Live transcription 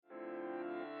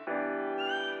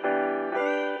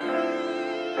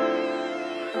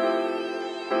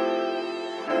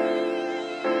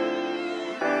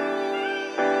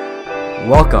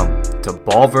Welcome to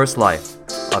Ballverse Life,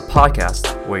 a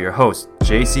podcast where your hosts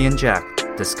JC and Jack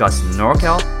discuss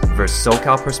NorCal versus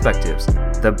SoCal perspectives,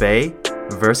 the Bay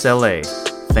versus LA.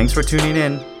 Thanks for tuning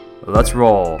in. Let's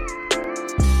roll.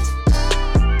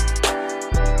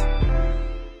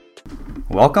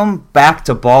 Welcome back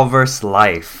to Ballverse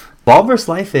Life. Ballverse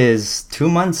Life is 2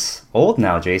 months old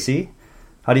now, JC.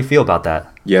 How do you feel about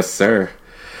that? Yes, sir.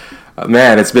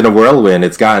 Man, it's been a whirlwind.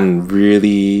 It's gotten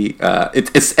really,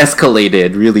 it's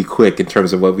escalated really quick in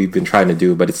terms of what we've been trying to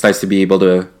do. But it's nice to be able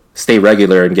to stay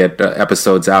regular and get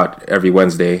episodes out every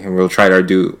Wednesday, and we'll try to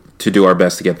do our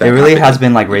best to get that. It really has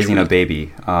been like raising a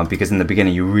baby, because in the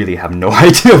beginning you really have no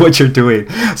idea what you're doing.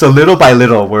 So little by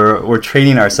little, we're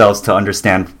training ourselves to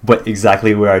understand what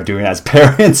exactly we are doing as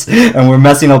parents, and we're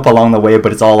messing up along the way.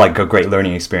 But it's all like a great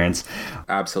learning experience.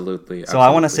 Absolutely. So I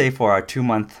want to say for our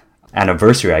 2-month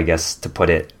anniversary, I guess to put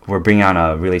it, we're bringing on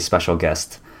a really special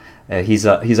guest. He's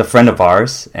a friend of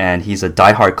ours, and he's a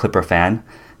diehard Clipper fan.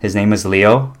 His name is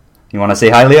Leo. You want to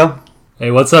say hi, Leo?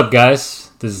 Hey, what's up,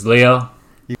 guys? This is Leo.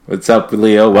 What's up,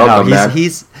 Leo? Welcome, man.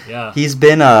 He's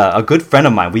been a good friend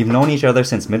of mine. We've known each other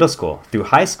since middle school, through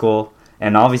high school,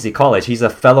 and obviously college. He's a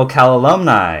fellow Cal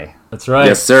alumni. That's right.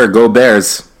 Yes, sir. Go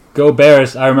Bears. Go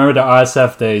Bears. I remember the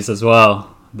RSF days as well.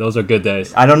 Those are good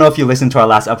days. I don't know if you listened to our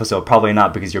last episode. Probably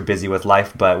not, because you're busy with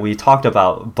life. But we talked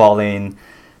about balling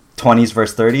 20s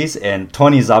versus 30s, and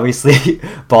 20s obviously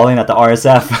balling at the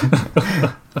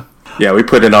RSF. Yeah, we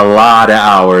put in a lot of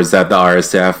hours at the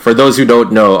RSF. For those who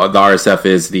don't know, the RSF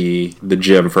is the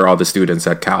gym for all the students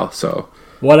at Cal. So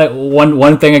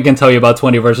one thing I can tell you about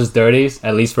 20 versus 30s,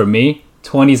 at least for me,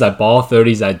 20s I ball,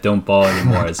 30s I don't ball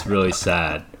anymore. It's really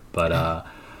sad, but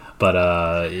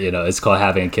you know, it's called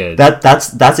having a kid.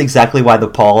 That's exactly why the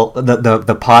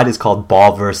pod is called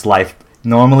Ballverse Life.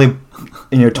 Normally,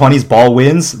 in your 20s, ball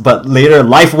wins, but later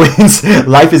life wins.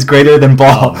 Life is greater than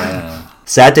ball. Oh, man.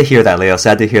 Sad to hear that, Leo.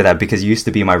 Sad to hear that, because you used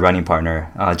to be my running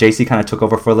partner. JC kind of took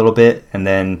over for a little bit, and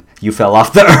then you fell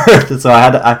off the earth. So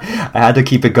I had to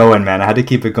keep it going, man. I had to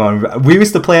keep it going. We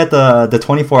used to play at the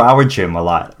 24-hour gym a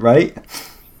lot, right?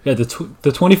 Yeah, the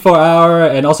 24-hour,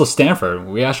 and also Stanford.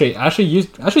 We actually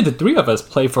the three of us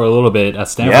played for a little bit at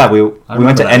Stanford. Yeah, we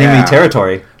went to enemy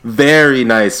territory. Very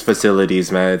nice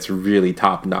facilities, man. It's really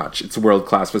top notch. It's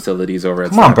world-class facilities over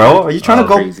at Come on, bro. Are you trying to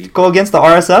go against the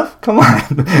RSF? Come on.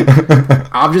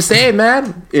 I'm just saying,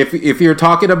 man. If you're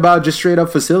talking about just straight up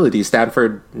facilities,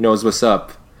 Stanford knows what's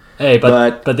up. Hey,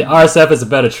 but the RSF is a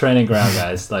better training ground,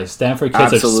 guys. Like, Stanford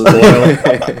kids Absolutely. are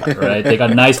spoiled, right? They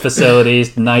got nice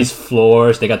facilities, nice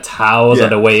floors. They got towels on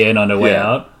the way in, on the way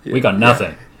out. We got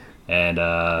nothing. And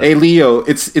hey, Leo,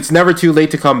 it's never too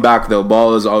late to come back, though.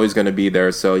 Ball is always going to be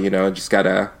there, so just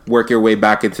gotta work your way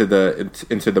back into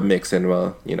the mix, and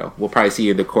we'll probably see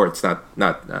you in the courts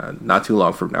not too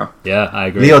long from now. Yeah, I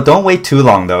agree. Leo, don't wait too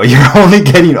long though. You're only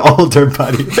getting older,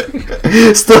 buddy.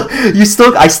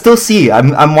 I still see.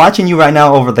 I'm watching you right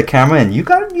now over the camera, and you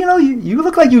got you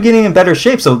look like you're getting in better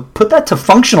shape. So put that to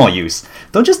functional use.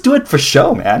 Don't just do it for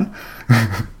show, man.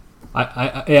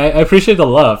 I appreciate the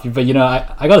love, but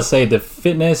I gotta say,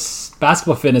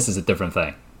 basketball fitness is a different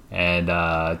thing. And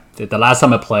the last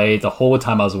time I played, the whole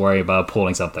time I was worried about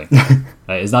pulling something.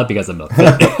 It's not because I'm not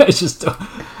fit. I just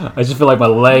feel like my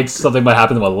legs, something might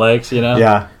happen to my legs.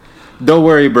 Yeah. Don't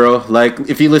worry, bro. Like,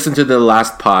 if you listen to the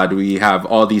last pod, we have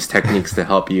all these techniques to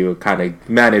help you kind of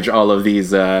manage all of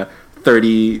these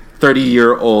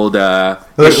 30-year-old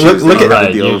issues. Look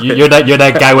at you're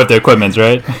that guy with the equipment,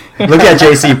 right? Look at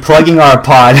JC plugging our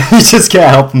pod. He just can't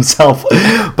help himself.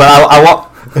 But I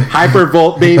want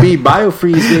Hypervolt, baby,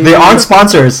 BioFreeze, baby. They aren't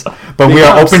sponsors, but we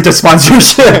are open to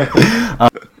sponsorship.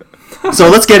 So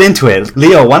let's get into it.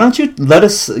 Leo, why don't you let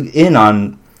us in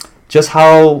on just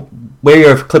where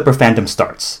your Clipper fandom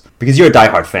starts? Because you're a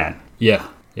diehard fan. Yeah,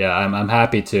 I'm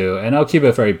happy to, and I'll keep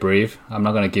it very brief. I'm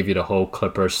not going to give you the whole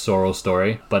Clippers sorrow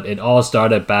story, but it all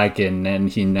started back in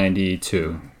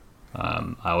 1992.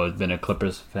 I was been a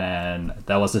Clippers fan.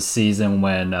 That was the season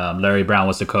when Larry Brown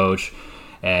was the coach,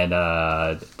 and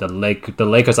the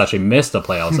Lakers actually missed the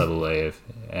playoffs, I believe,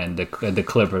 and the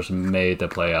Clippers made the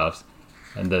playoffs.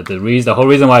 And the whole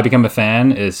reason why I became a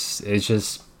fan is it's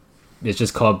just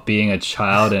called being a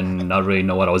child and not really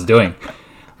know what I was doing.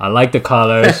 I like the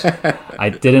colors. I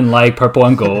didn't like purple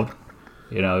and gold.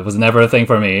 It was never a thing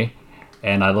for me.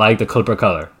 And I liked the Clipper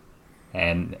color.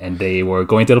 And they were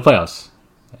going to the playoffs.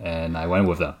 And I went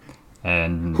with them.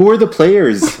 And who are the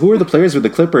players? Who were the players with the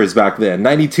Clippers back then?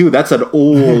 92. That's an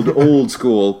old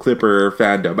school Clipper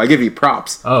fandom. I give you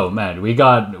props. Oh man, we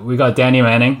got Danny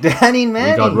Manning. Danny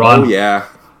Manning. We got Ron. Oh yeah.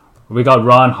 We got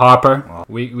Ron Harper.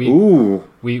 We Ooh,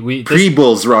 this,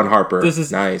 pre-Bulls Ron Harper. this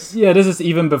is nice. Yeah, this is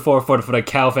even before for the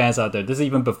Cal fans out there. This is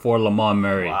even before Lamar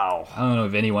Murray. Wow. I don't know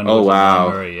if anyone Oh, knows who wow.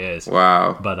 Lamar Murray is.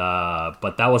 Wow.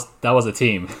 But that was a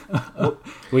team.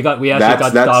 we actually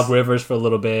got Doc Rivers for a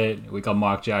little bit. We got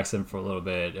Mark Jackson for a little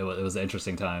bit. It was an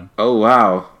interesting time. Oh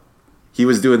wow. He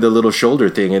was doing the little shoulder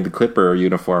thing in the Clipper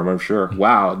uniform, I'm sure.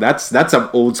 Wow, that's some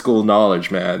old school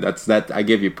knowledge, man. That I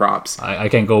give you props. I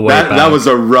can go way back. That was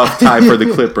a rough time for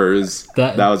the Clippers.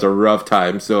 That was a rough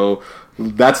time. So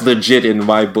that's legit in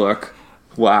my book.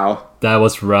 Wow. That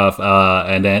was rough.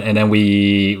 And then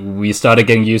we started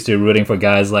getting used to rooting for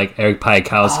guys like Eric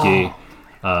Piatkowski,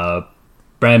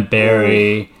 Brent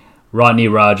Barry, Rodney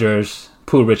Rogers,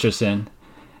 Pooh Richardson.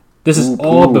 This is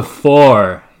all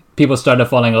before people started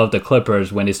falling in love with the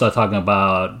Clippers when they start talking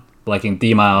about liking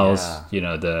D Miles,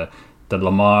 the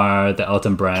Lamar, the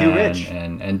Elton Brand,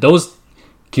 and those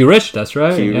Q Rich. That's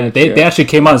right. They actually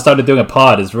came out and started doing a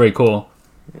pod. It's very cool.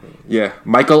 Yeah,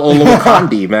 Michael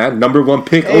Olowokandi, man, #1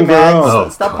 pick Hey, overall.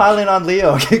 man, stop piling on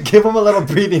Leo. Give him a little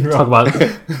breathing room. Talk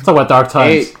about dark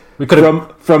times. Hey, we could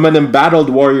have. From an embattled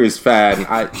Warriors fan,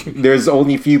 there's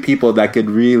only few people that could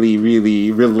really,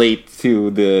 really relate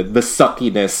to the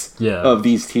suckiness of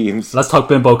these teams. Let's talk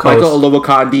Bimbo Coast. Michael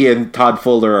Olowokandi and Todd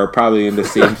Fuller are probably in the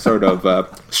same sort of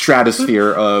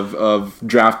stratosphere of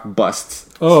draft busts.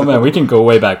 Oh man, we can go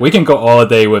way back. We can go all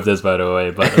day with this, by the way.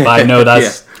 But I know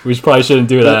that's we probably shouldn't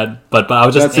do that. But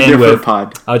I'll just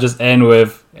I'll just end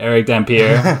with Eric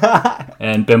Dampier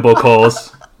and Bimbo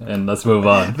Coles, and let's move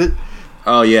on.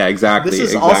 Oh yeah, exactly. This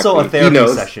is also a therapy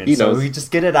session, so knows. we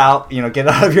just get it out. Get it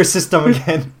out of your system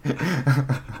again.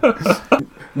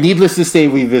 Needless to say,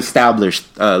 we've established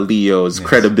Leo's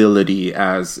credibility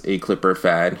as a Clipper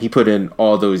fan. He put in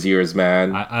all those years,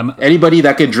 man. Anybody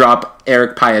that could drop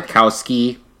Eric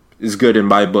Piatkowski is good in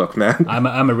my book, man.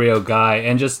 I'm a real guy,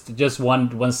 and just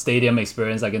one stadium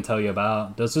experience I can tell you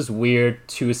about. There's this weird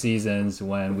 2 seasons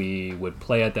when we would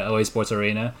play at the LA Sports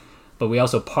Arena, but we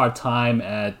also part-time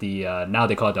at the now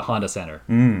they call it the Honda Center.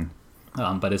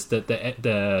 But it's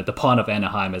the Pond of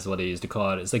Anaheim is what they used to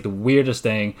call it. It's like the weirdest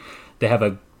thing. They have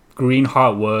a green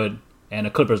heartwood and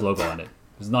a Clippers logo on it.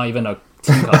 It's not even a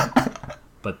team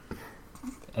color.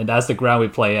 And that's the ground we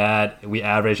play at. We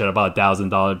average at about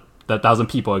 $1,000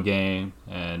 people a game,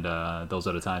 and those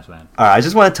are the times, man. All right, I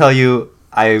just want to tell you,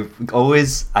 I've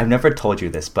never told you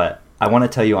this, but I want to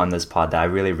tell you on this pod that I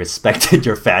really respected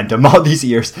your fandom all these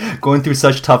years, going through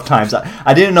such tough times.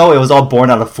 I didn't know it was all born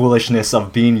out of foolishness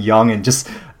of being young and just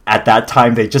at that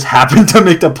time they just happened to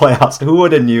make the playoffs. Who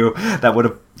would have knew that would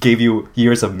have gave you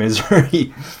years of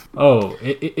misery? Oh,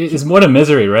 it's more than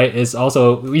misery, right? It's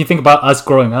also, when you think about us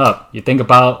growing up, you think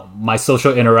about my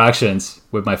social interactions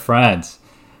with my friends.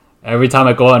 Every time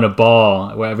I go on a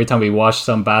ball, every time we watch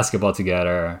some basketball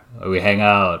together, we hang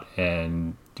out,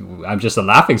 and I'm just a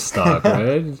laughing stock,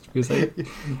 right? It's like,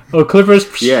 oh,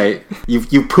 Clippers. Yeah,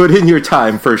 you put in your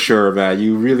time for sure, man.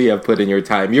 You really have put in your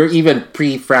time. You're even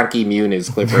pre-Frankie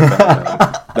Muniz Clipper fan,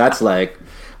 man. That's like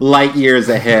light years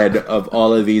ahead of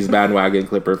all of these bandwagon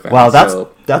Clipper fans. Wow,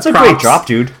 that's a great drop,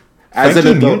 dude. As Frankie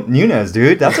an adult, Muniz,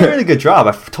 dude, that's a really good drop.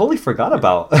 I totally forgot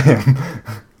about him.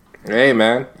 Hey,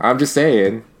 man, I'm just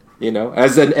saying.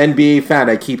 As an NBA fan,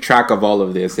 I keep track of all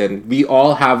of this, and we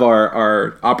all have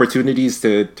our opportunities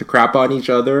to crap on each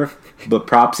other, but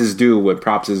props is due when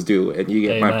props is due, and you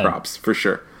get my props for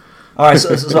sure. All right,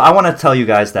 so I want to tell you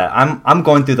guys that I'm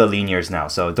going through the lean years now,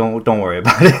 so don't worry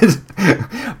about it.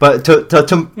 But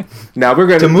now we're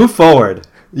gonna move forward.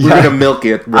 We're gonna milk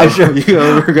it, bro. Sure.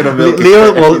 We're gonna milk it.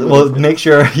 Leo will make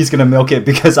sure he's gonna milk it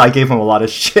because I gave him a lot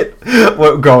of shit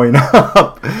growing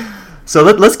up. So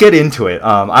let's get into it.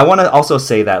 I want to also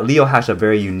say that Leo has a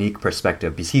very unique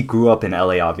perspective because he grew up in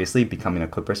LA, obviously, becoming a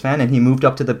Clippers fan, and he moved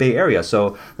up to the Bay Area.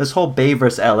 So this whole Bay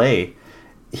versus LA,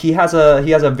 he has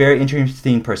a very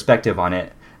interesting perspective on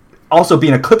it. Also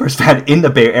being a Clippers fan in the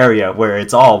Bay Area where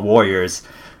it's all Warriors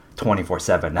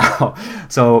 24/7 now.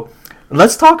 So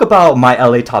let's talk about my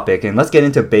LA topic and let's get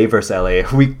into Bay versus LA.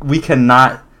 We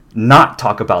cannot not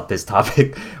talk about this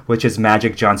topic, which is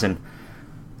Magic Johnson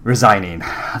resigning.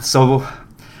 So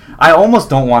I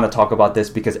almost don't want to talk about this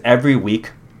because every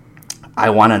week I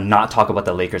want to not talk about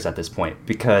the Lakers at this point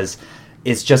because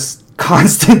it's just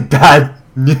constant bad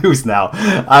news now.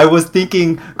 I was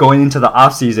thinking going into the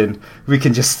offseason, we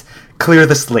can just clear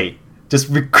the slate. Just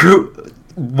recruit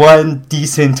one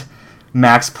decent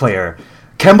max player.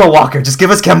 Kemba Walker. Just give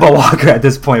us Kemba Walker at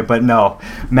this point. But no,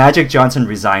 Magic Johnson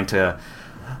resigned to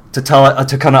kind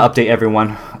of update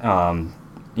everyone.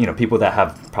 People that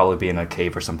have probably been in a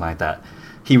cave or something like that.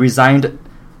 He resigned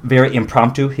very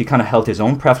impromptu. He kind of held his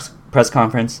own press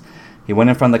conference. He went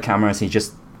in front of the cameras. He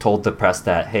just told the press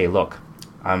that, hey, look,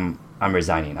 I'm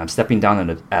resigning. I'm stepping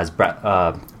down as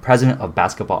president of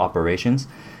basketball operations.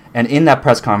 And in that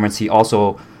press conference, he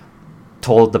also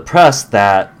told the press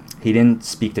that he didn't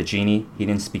speak to Jeanie. He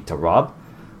didn't speak to Rob.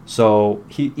 So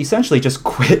he essentially just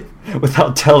quit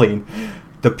without telling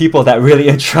the people that really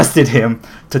entrusted him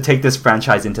to take this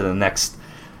franchise into the next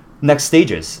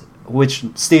stages, which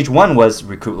stage one was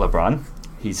recruit LeBron.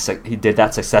 He did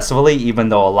that successfully, even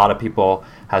though a lot of people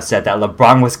have said that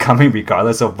LeBron was coming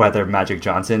regardless of whether Magic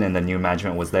Johnson and the new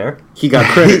management was there. He got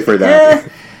credit for that.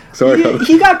 Yeah,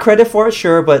 he got credit for it,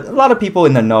 sure, but a lot of people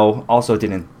in the know also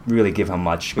didn't really give him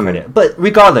much credit. But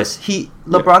regardless,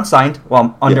 LeBron signed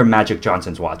under Magic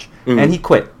Johnson's watch, and he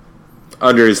quit.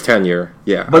 Under his tenure,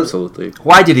 but absolutely.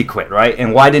 Why did he quit, right?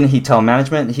 And why didn't he tell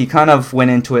management? He kind of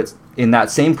went into it in that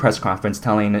same press conference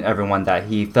telling everyone that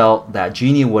he felt that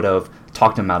Jeanie would have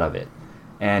talked him out of it.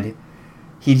 And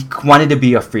he wanted to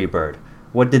be a free bird.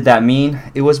 What did that mean?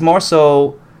 It was more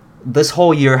so this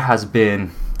whole year has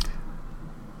been,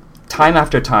 time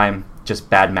after time,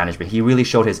 just bad management. He really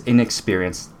showed his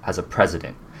inexperience as a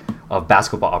president of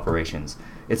basketball operations.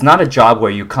 It's not a job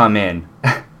where you come in,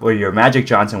 where you're Magic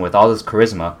Johnson with all this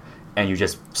charisma, and you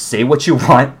just say what you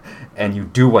want, and you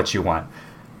do what you want.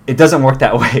 It doesn't work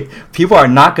that way. People are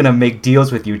not going to make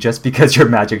deals with you just because you're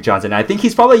Magic Johnson. I think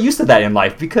he's probably used to that in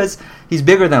life because he's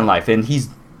bigger than life, and he's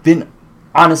been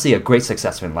honestly a great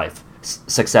success in life.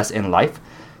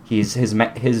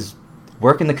 His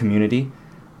work in the community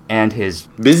and his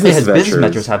business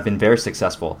ventures have been very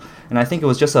successful, and I think it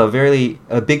was just a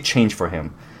big change for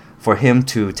him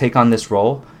to take on this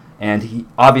role. And he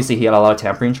had a lot of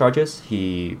tampering charges.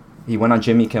 He went on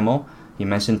Jimmy Kimmel. He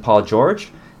mentioned Paul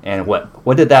George. And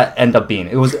what did that end up being?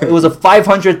 It was a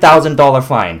 $500,000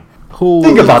 fine.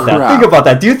 Think about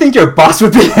that. Do you think your boss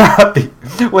would be happy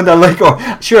when they're like,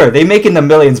 oh, sure, they make in the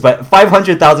millions, but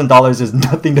 $500,000 is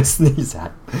nothing to sneeze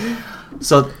at.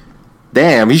 So,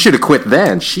 damn, you should have quit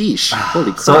then. Sheesh.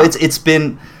 Holy crap. So it's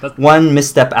been one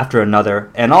misstep after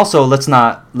another, and also let's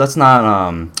not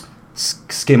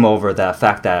skim over the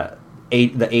fact that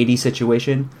the AD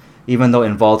situation, even though it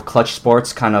involved Clutch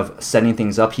Sports kind of setting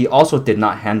things up, he also did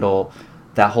not handle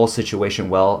that whole situation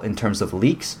well in terms of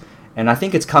leaks. And I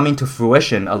think it's coming to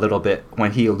fruition a little bit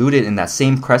when he alluded in that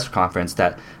same press conference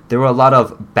that there were a lot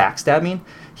of backstabbing.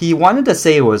 He wanted to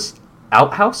say it was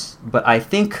outhouse, but I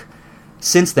think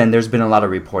since then there's been a lot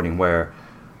of reporting where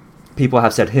people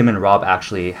have said him and Rob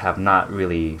actually have not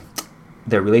really,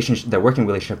 their working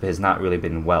relationship has not really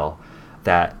been well.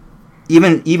 That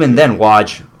even then,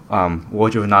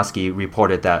 Wojciechowski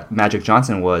reported that Magic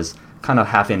Johnson was kind of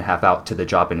half in, half out to the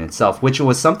job in itself, which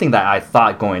was something that I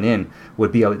thought going in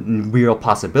would be a real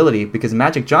possibility because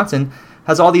Magic Johnson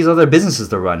has all these other businesses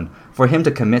to run. For him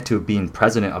to commit to being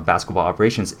president of basketball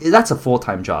operations, that's a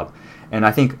full-time job. And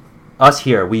I think us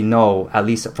here, we know, at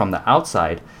least from the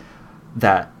outside,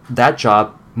 that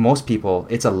job, most people,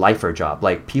 it's a lifer job.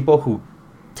 Like, people who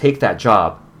take that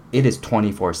job, it is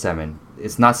 24/7.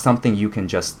 It's not something you can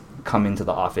just come into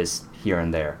the office here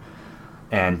and there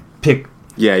and pick.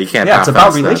 Yeah, you can't. Yeah, it's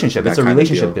about relationship. It's a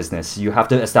relationship business. You have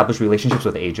to establish relationships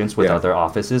with agents, with other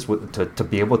offices, to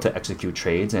be able to execute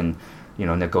trades and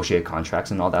negotiate contracts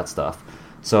and all that stuff.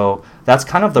 So that's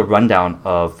kind of the rundown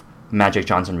of Magic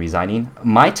Johnson resigning.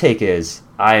 My take is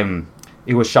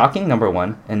it was shocking, number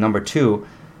one, and number two,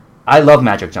 I love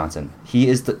Magic Johnson. He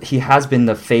has been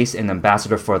the face and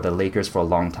ambassador for the Lakers for a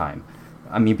long time.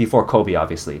 I mean, before Kobe,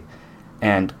 obviously.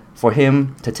 And for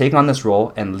him to take on this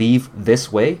role and leave this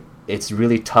way, it's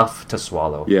really tough to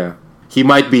swallow. Yeah. He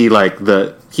might be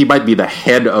the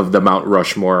head of the Mount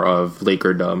Rushmore of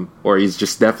Lakerdom, or he's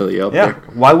just definitely up there.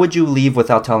 Why would you leave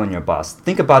without telling your boss?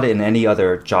 Think about it in any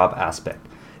other job aspect.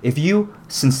 If you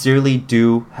sincerely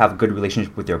do have a good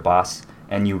relationship with your boss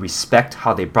and you respect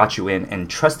how they brought you in and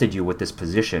trusted you with this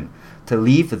position, to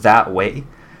leave that way,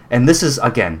 and this is,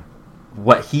 again,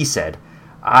 what he said.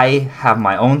 I have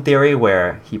my own theory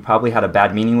where he probably had a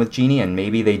bad meeting with Jeanie and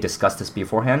maybe they discussed this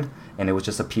beforehand and it was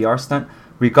just a PR stunt.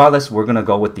 Regardless, we're going to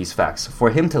go with these facts. For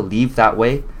him to leave that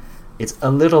way,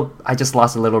 I just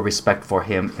lost a little respect for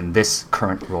him in this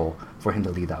current role, for him to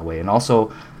leave that way. And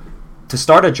also, to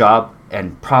start a job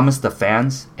and promise the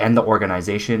fans and the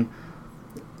organization,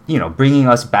 bringing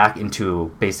us back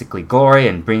into basically glory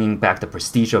and bringing back the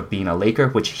prestige of being a Laker,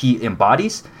 which he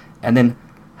embodies, and then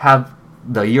have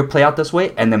the year play out this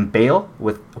way and then bail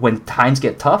when times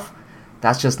get tough,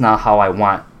 that's just not how I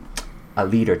want a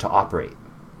leader to operate.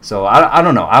 So I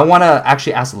don't know. I want to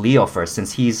actually ask Leo first,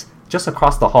 since he's just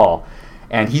across the hall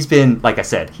and he's been, like I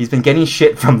said, he's been getting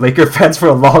shit from Laker fans for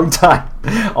a long time.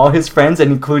 All his friends,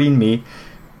 and including me,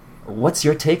 What's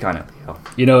your take on it,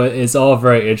 Leo? It's all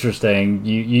very interesting.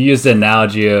 You use the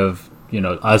analogy of,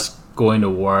 us going to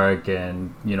work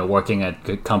and, working at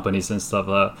good companies and stuff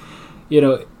like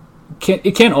that.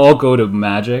 It can't all go to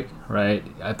Magic, right?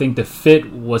 I think the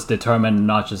fit was determined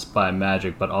not just by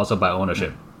Magic, but also by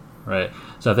ownership, right?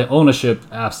 So I think ownership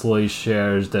absolutely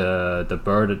shares the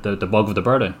burden, the bulk of the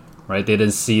burden, right? They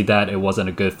didn't see that it wasn't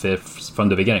a good fit from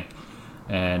the beginning.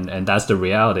 And that's the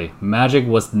reality. Magic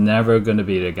was never going to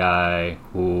be the guy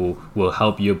who will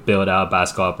help you build out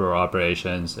basketball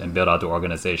operations and build out the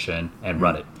organization and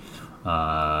run it.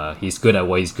 He's good at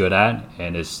what he's good at,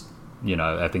 and is,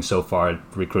 I think so far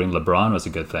recruiting LeBron was a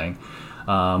good thing.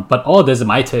 But all of this,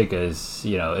 my take is,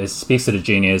 it speaks to the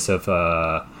genius of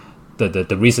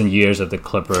the recent years of the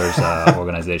Clippers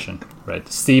organization, right?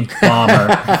 Steve Ballmer.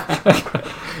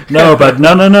 No,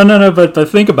 but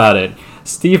think about it.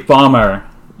 Steve Ballmer,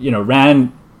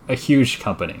 ran a huge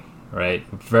company, right?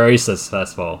 Very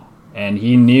successful. And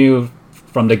he knew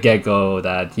from the get-go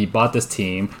that he bought this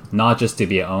team not just to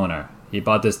be an owner. He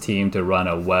bought this team to run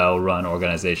a well-run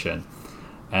organization.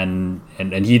 And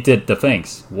he did the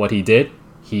things. What he did,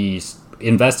 he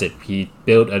invested. He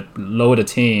built a loaded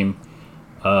team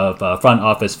of front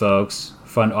office folks,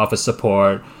 front office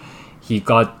support. He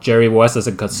got Jerry West as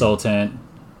a consultant.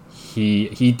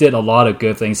 He did a lot of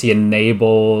good things. He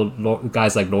enabled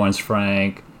guys like Lawrence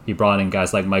Frank. He brought in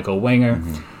guys like Michael Winger.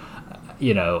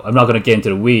 I'm not going to get into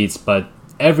the weeds, but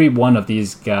every one of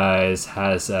these guys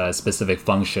has a specific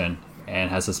function and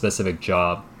has a specific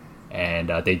job, and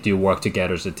they do work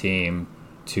together as a team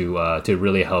to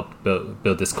really help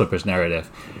build this Clippers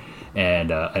narrative,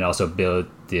 and also build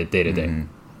the day-to-day.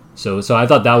 So I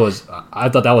thought that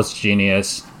was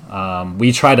genius.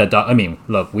 We tried a Doc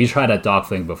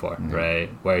thing before, right?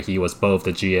 Where he was both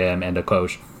the GM and the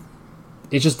coach.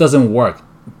 It just doesn't work.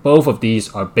 Both of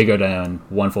these are bigger than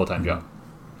one full-time job,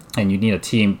 and you need a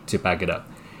team to back it up.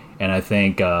 And I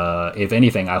think, if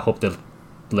anything, I hope the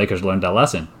Lakers learned that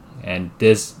lesson. And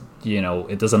this,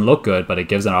 it doesn't look good, but it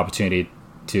gives an opportunity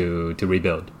to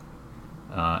rebuild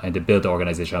and to build the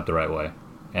organization up the right way.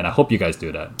 And I hope you guys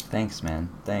do that. Thanks, man.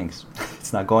 Thanks.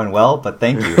 It's not going well, but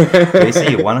thank you.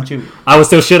 JC, why don't you... I will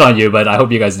still shit on you, but I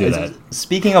hope you guys do that.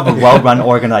 Speaking of a well-run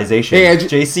organization,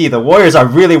 JC, the Warriors are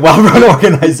really well-run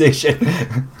organization.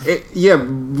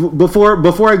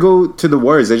 Before I go to the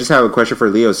Warriors, I just have a question for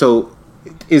Leo. So,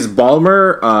 is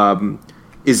Ballmer...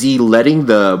 is he letting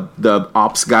the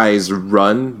ops guys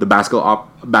run the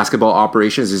basketball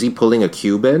operations? Is he pulling a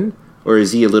Cuban? Or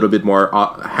is he a little bit more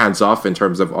hands-off in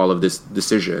terms of all of these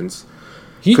decisions?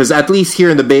 Because at least here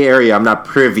in the Bay Area, I'm not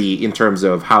privy in terms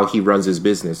of how he runs his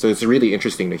business. So it's really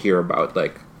interesting to hear about,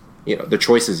 the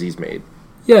choices he's made.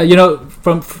 Yeah,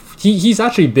 he's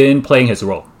actually been playing his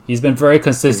role. He's been very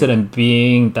consistent in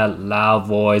being that loud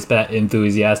voice, that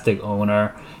enthusiastic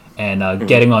owner, and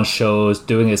getting on shows,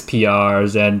 doing his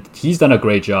PRs, and he's done a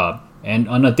great job. And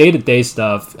on the day-to-day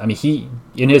stuff, I mean,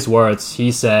 in his words,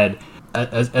 he said...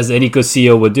 As any good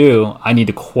CEO would do, I need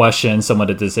to question some of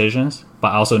the decisions,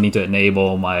 but I also need to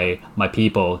enable my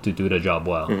people to do the job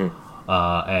well.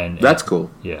 And that's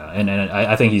cool. Yeah, and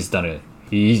I think he's done it.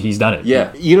 He's done it.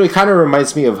 Yeah, it kind of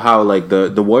reminds me of how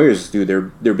the Warriors do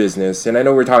their business. And I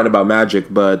know we're talking about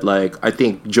Magic, but I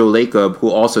think Joe Lacob, who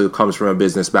also comes from a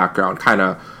business background, kind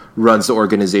of runs the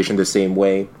organization the same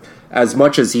way. As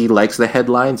much as he likes the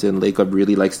headlines and Lacob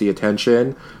really likes the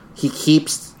attention,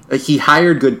 he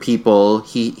hired good people.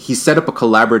 He set up a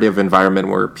collaborative environment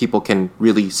where people can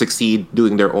really succeed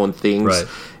doing their own things. Right.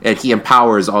 And he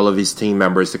empowers all of his team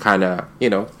members to kind of,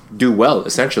 do well,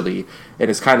 essentially. And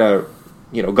it's kind of,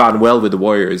 gone well with the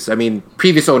Warriors. I mean,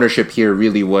 previous ownership here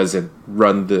really wasn't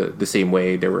run the same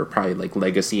way. There were probably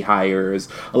legacy hires,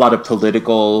 a lot of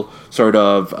political sort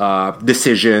of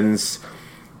decisions.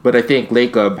 But I think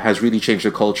Lacob has really changed the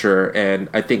culture, and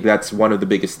I think that's one of the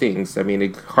biggest things. I mean,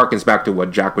 it harkens back to what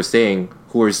Jack was saying,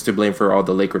 who is to blame for all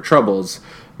the Laker troubles.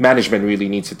 Management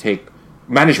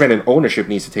and ownership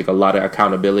needs to take a lot of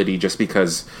accountability, just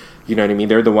because, you know what I mean,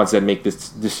 they're the ones that make these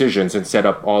decisions and set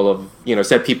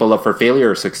people up for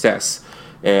failure or success.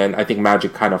 And I think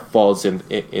Magic kind of falls in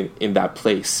that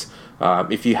place.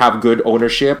 If you have good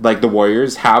ownership, like the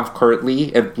Warriors have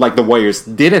currently, and like the Warriors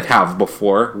didn't have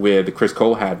before, with Chris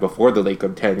Cole had before the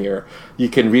Lacob tenure, you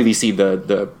can really see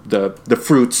the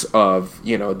fruits of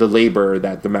the labor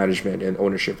that the management and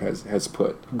ownership has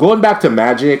put. Going back to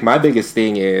Magic, my biggest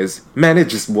thing is, man, it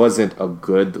just wasn't a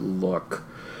good look.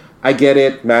 I get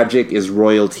it, Magic is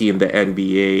royalty in the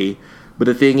NBA, But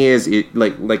the thing is, it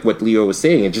like what Leo was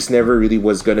saying, it just never really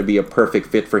was going to be a perfect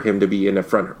fit for him to be in a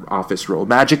front office role.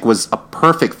 Magic was a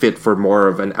perfect fit for more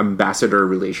of an ambassador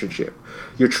relationship.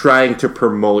 You're trying to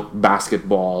promote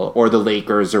basketball or the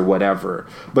Lakers or whatever,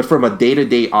 but from a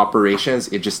day-to-day operations,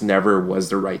 it just never was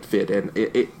the right fit, and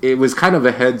it was kind of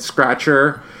a head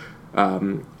scratcher.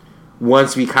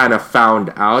 Once we kind of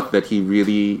found out that he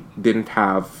really didn't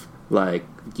have like,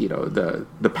 you know,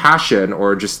 the passion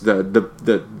or just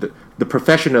the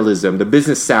professionalism, the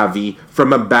business savvy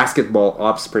from a basketball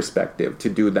ops perspective to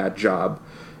do that job.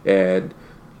 And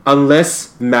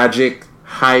unless Magic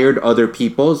hired other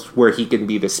people where he can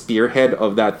be the spearhead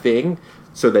of that thing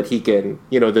so that he can,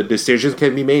 you know, the decisions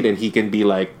can be made and he can be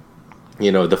like,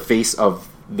 you know, the face of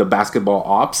the basketball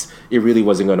ops, it really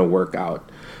wasn't going to work out.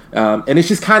 And it's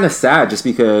just kind of sad just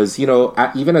because, you know,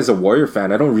 even as a Warrior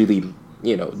fan, I don't really,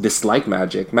 you know, dislike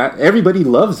Magic. Everybody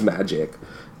loves Magic.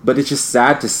 But it's just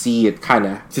sad to see it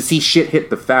to see shit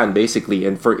hit the fan, basically,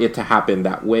 and for it to happen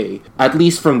that way. At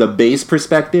least from the base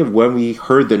perspective, when we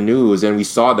heard the news and we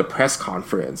saw the press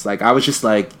conference, like, I was just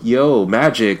like, yo,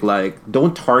 Magic, like,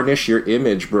 don't tarnish your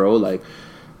image, bro. Like,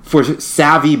 for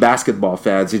savvy basketball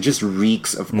fans, it just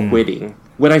reeks of quitting.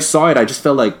 When I saw it, I just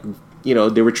felt like, you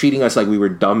know, they were treating us like we were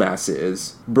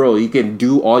dumbasses. Bro, you can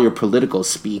do all your political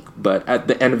speak, but at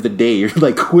the end of the day, you're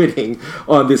like quitting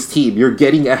on this team. You're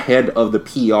getting ahead of the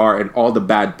PR and all the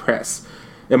bad press.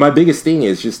 And my biggest thing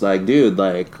is just like, dude,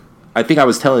 like, I think I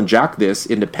was telling Jack this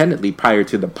independently prior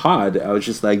to the pod. I was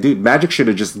just like, dude, Magic should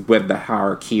have just went the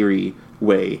Harakiri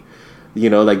way. You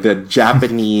know, like the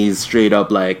Japanese straight up,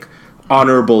 like,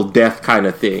 honorable death kind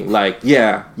of thing. Like,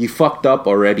 yeah, you fucked up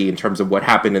already in terms of what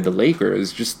happened in the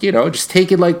Lakers. Just, you know, just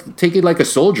take it like a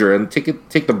soldier and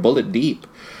take the bullet deep.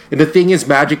 And the thing is,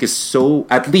 Magic is so,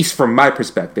 at least from my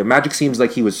perspective, Magic seems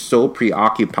like he was so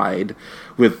preoccupied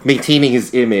with maintaining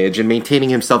his image and maintaining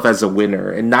himself as a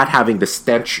winner and not having the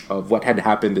stench of what had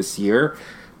happened this year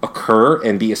occur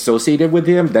and be associated with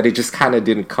him that it just kind of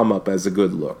didn't come up as a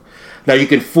good look. Now, you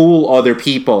can fool other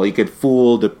people. You could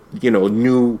fool the, you know,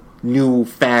 new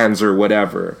fans or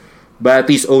whatever, but at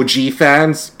least OG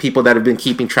fans, people that have been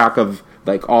keeping track of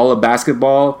like all of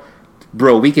basketball,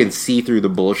 bro, we can see through the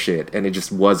bullshit, and it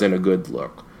just wasn't a good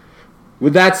look.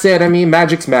 With that said, I mean,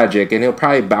 Magic's Magic, and he'll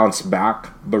probably bounce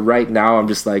back, but right now I'm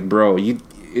just like, bro,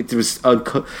 it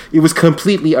was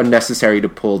completely unnecessary to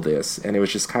pull this, and it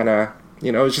was just kind of,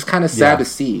 you know, it's just kind of sad to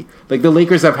see. Like, the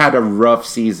Lakers have had a rough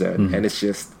season, and it's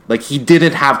just like he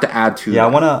didn't have to add to. Yeah,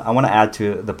 that. I wanna add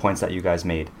to the points that you guys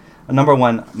made. Number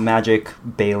one, Magic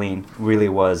bailing really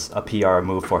was a PR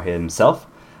move for himself.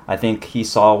 I think he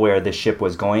saw where the ship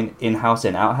was going, in-house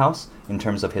and out-house, in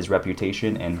terms of his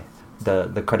reputation and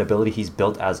the credibility he's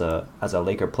built as a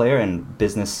Laker player and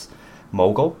business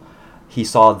mogul. He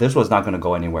saw this was not going to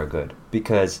go anywhere good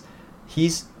because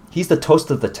he's the toast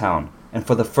of the town. And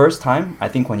for the first time, I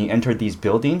think when he entered these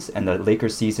buildings and the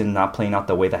Lakers season not playing out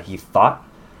the way that he thought,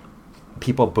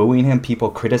 people booing him, people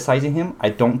criticizing him, I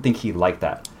don't think he liked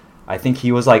that. I think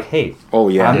he was like, hey. Oh,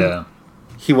 yeah.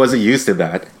 He wasn't used to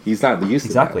that. He's not used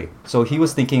to that. Exactly. So he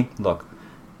was thinking, look,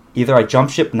 either I jump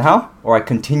ship now or I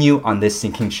continue on this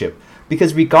sinking ship.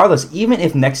 Because regardless, even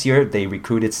if next year they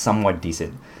recruited somewhat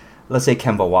decent, let's say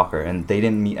Kemba Walker, and they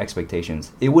didn't meet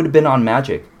expectations, it would have been on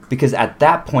Magic. Because at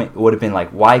that point, it would have been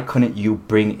like, why couldn't you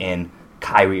bring in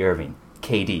Kyrie Irving,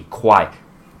 KD, Kawhi?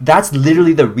 That's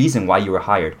literally the reason why you were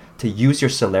hired. To use your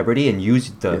celebrity and use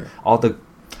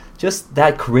just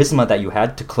that charisma that you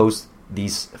had to close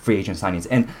these free agent signings.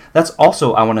 And that's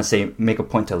also, I want to say, make a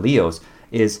point to Leo's,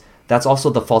 is that's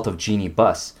also the fault of Jeannie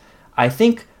Buss. I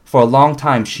think for a long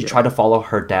time, she tried to follow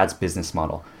her dad's business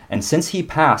model. And since he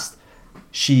passed,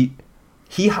 he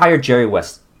hired Jerry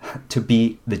West to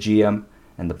be the GM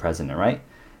and the president, right?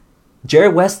 Jerry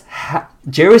West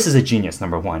is a genius,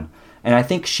 number one. And I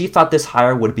think she thought this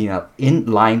hire would be in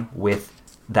line with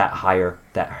that hire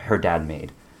that her dad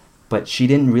made. But she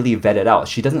didn't really vet it out.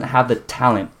 She doesn't have the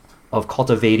talent of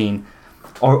cultivating,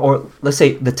 or let's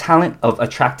say the talent of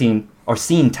attracting or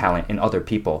seeing talent in other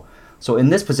people. So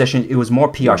in this position, it was more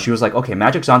PR. She was like, okay,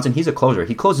 Magic Johnson, he's a closer.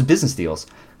 He closes business deals,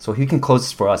 so he can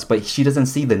close for us. But she doesn't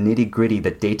see the nitty-gritty,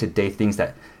 the day-to-day things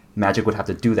that Magic would have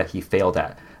to do that he failed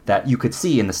at, that you could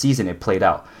see in the season it played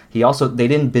out. They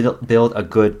didn't build a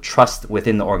good trust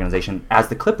within the organization as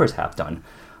the Clippers have done.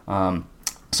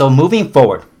 So moving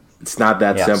forward, it's not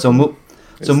that simple.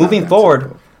 So moving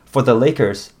forward for the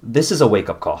Lakers, this is a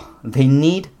wake-up call. They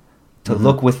need to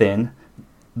look within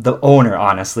the owner,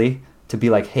 honestly, to be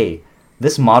like, hey,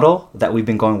 this model that we've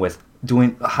been going with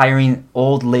doing hiring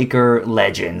old Laker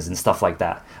legends and stuff like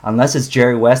that. Unless it's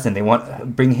Jerry West and they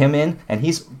want bring him in, and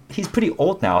he's pretty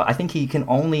old now. I think he can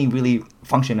only really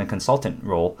function in a consultant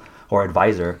role or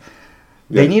advisor.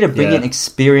 They need to bring in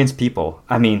experienced people.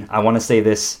 I mean, I want to say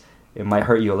this. It might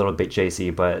hurt you a little bit,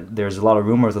 JC, but there's a lot of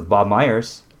rumors with Bob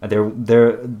Myers. There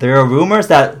are rumors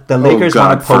that the Lakers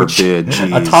want to poach a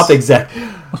top exec.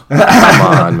 Come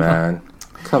on, man.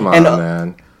 Come on,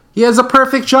 man. He has a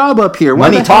perfect job up here.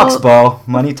 Money talks, Bo.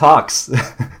 Money talks.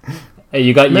 Hey,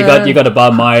 you got a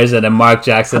Bob Myers and a Mark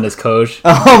Jackson as coach.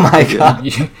 Oh my god.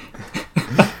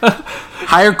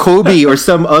 Hire Kobe or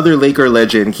some other Laker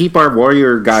legend. Keep our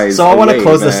Warrior guys. So I want to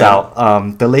close this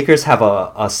out. The Lakers have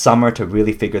a summer to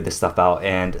really figure this stuff out,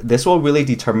 and this will really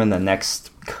determine the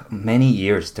next many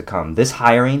years to come. This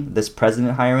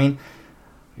president hiring,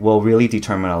 will really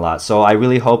determine a lot. So I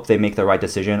really hope they make the right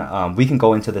decision. We can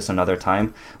go into this another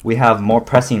time. We have more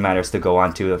pressing matters to go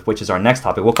on to, which is our next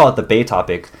topic. We'll call it the Bay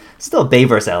topic. Still Bay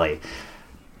versus LA.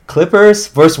 Clippers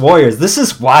versus Warriors. This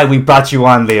is why we brought you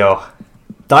on, Leo.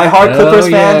 Die-hard Clippers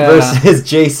fan versus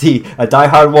JC, a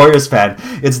die-hard Warriors fan.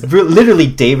 It's literally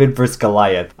David versus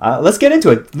Goliath. Let's get into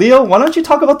it. Leo, why don't you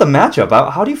talk about the matchup?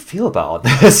 How do you feel about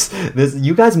this?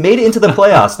 You guys made it into the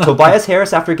playoffs. Tobias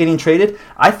Harris, after getting traded,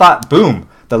 I thought, boom,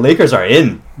 the Lakers are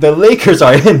in. The Lakers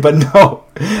are in, but no.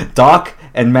 Doc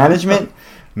and management,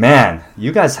 man,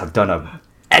 you guys have done an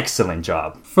excellent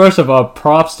job. First of all,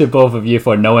 props to both of you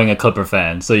for knowing a Clipper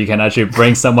fan, so you can actually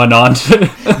bring someone on.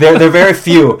 They're very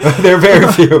few. They're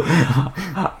very few.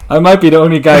 I might be the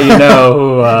only guy you know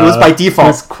who it was by default.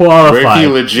 Was qualified. Very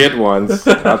few legit ones.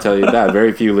 I'll tell you that.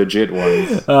 Very few legit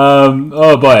ones.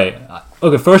 Oh boy.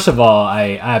 Okay, first of all,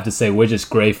 I have to say we're just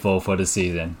grateful for the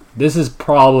season. This is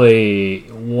probably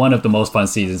one of the most fun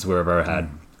seasons we've ever had.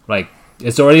 Like,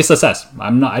 it's already a success.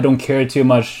 I don't care too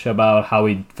much about how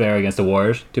we fare against the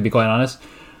Warriors, to be quite honest.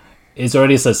 It's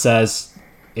already a success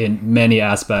in many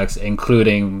aspects,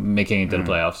 including making it to the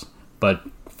playoffs. But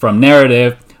from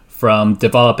narrative, from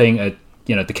developing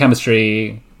the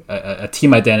chemistry, a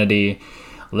team identity,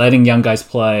 letting young guys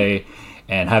play,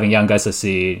 and having young guys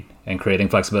succeed, and creating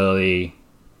flexibility,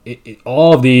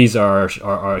 all of these are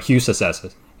huge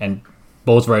successes, and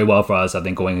bodes very well for us, I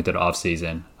think, going into the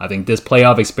offseason. I think this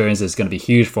playoff experience is going to be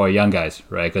huge for our young guys,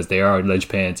 right? Because they are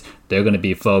linchpins. They're going to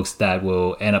be folks that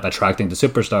will end up attracting the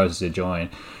superstars to join.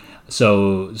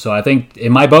 So I think,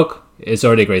 in my book, it's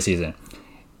already a great season.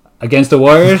 Against the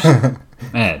Warriors,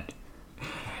 man.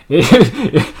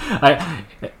 The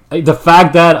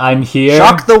fact that I'm here...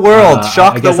 Shock the world.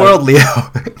 Shock the world, Leo.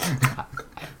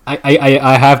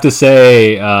 I have to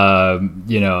say,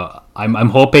 I'm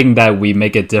hoping that we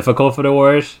make it difficult for the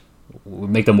Warriors. We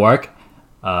make them work.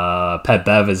 Pat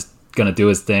Bev is gonna do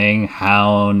his thing,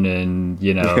 hound and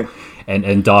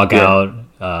and dog out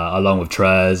along with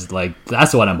Trez. Like,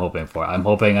 that's what I'm hoping for. I'm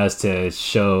hoping us to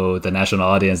show the national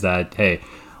audience that, hey,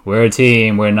 we're a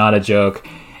team, we're not a joke,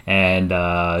 and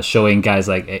showing guys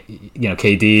like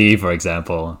KD, for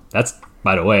example.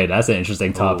 By the way, that's an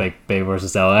interesting topic, Bay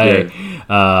versus LA.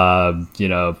 Yeah.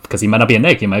 Because he might not be a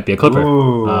Knick, he might be a Clipper.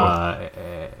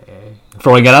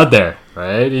 Throwing it out there,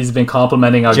 right? He's been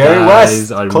complimenting our Jerry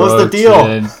guys. West, close the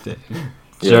deal.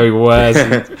 Jerry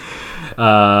West.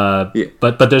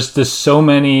 But there's so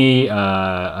many,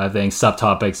 I think,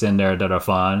 subtopics in there that are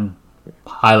fun.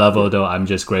 High level, though, I'm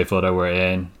just grateful that we're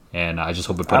in, and I just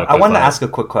hope we put up. I wanted to ask a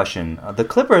quick question. The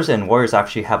Clippers and Warriors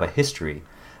actually have a history.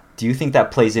 Do you think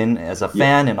that plays in as a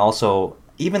fan, and also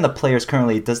even the players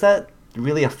currently? Does that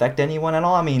really affect anyone at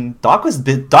all? I mean, Doc has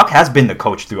been the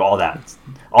coach through all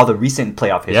the recent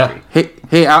playoff history. Yeah.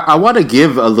 Hey, I want to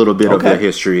give a little bit of the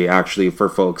history actually for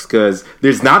folks, because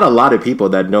there's not a lot of people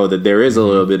that know that there is a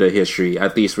little bit of history,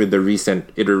 at least with the recent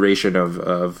iteration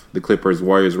of the Clippers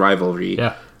Warriors rivalry.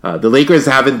 Yeah. The Lakers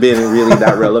haven't been really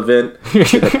that relevant in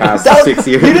the past 6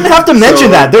 years. You didn't have to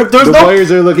mention that. There's no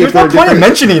Warriors are looking for no point in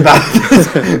mentioning that.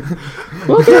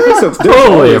 Well, there's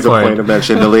always a point to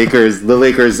mention the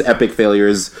Lakers' epic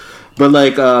failures. But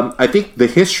I think the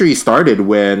history started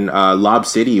when Lob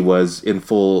City was in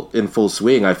full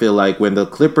swing. I feel like when the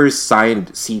Clippers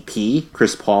signed CP,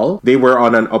 Chris Paul, they were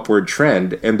on an upward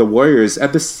trend, and the Warriors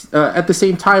at the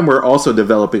same time were also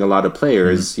developing a lot of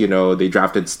players. Mm-hmm. They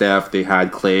drafted Steph, they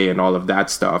had Clay, and all of that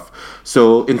stuff.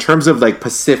 So in terms of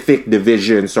Pacific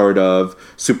Division sort of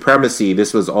supremacy,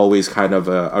 this was always kind of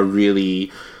a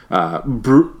really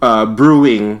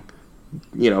brewing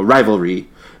rivalry.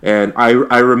 And I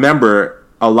remember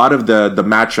a lot of the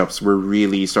matchups were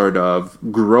really sort of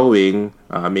growing.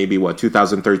 Maybe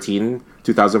 2013,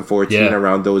 2014,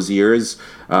 around those years,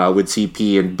 with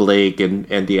CP and Blake and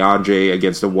DeAndre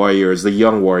against the Warriors, the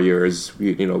young Warriors.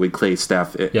 With Klay,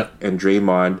 Steph, and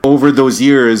Draymond. Over those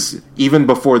years, even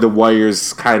before the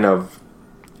Warriors kind of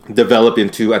develop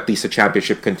into at least a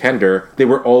championship contender, they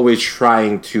were always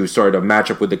trying to sort of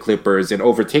match up with the Clippers and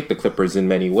overtake the Clippers in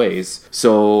many ways.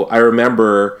 So I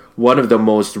remember one of the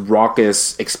most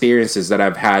raucous experiences that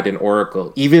I've had in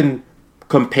Oracle, even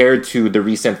compared to the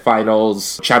recent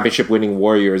finals championship winning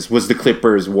Warriors, was the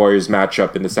Clippers-Warriors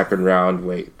matchup in the second round.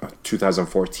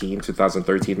 2014,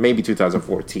 2013, maybe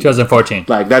 2014. 2014.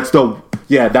 Like, that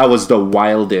was the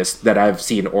wildest that I've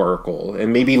seen Oracle.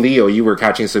 And maybe, Leo, you were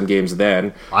catching some games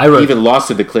then. Even lost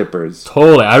to the Clippers.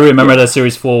 Totally. I remember that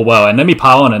series full well. And let me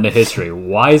pile on into history.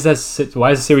 Why is the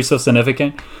series so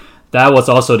significant? That was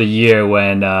also the year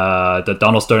when the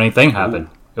Donald Sterling thing happened.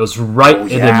 It was right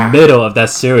in the middle of that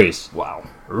series. Wow.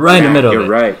 Right in the middle of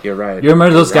it. You're right. You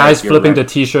remember those guys flipping the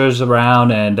t-shirts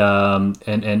around and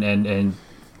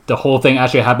the whole thing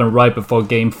actually happened right before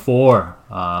Game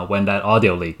 4 when that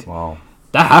audio leaked. Wow.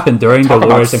 That happened during the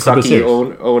Warriors and Clippers series.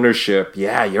 Ownership.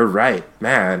 Yeah, you're right,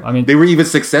 man. I mean, they were even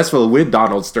successful with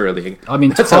Donald Sterling. I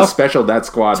mean, that's how special that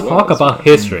squad was. Talk about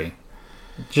history.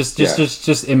 Just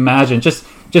imagine. Just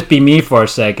be me for a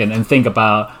second and think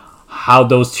about how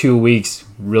those 2 weeks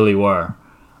really were.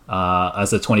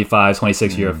 As a 25,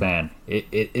 26 year fan,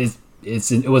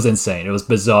 it was insane. It was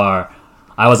bizarre.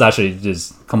 I was actually,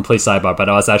 just complete sidebar, but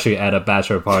I was actually at a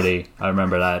bachelor party. I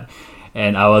remember that,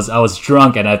 and I was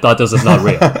drunk, and I thought this was not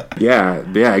real.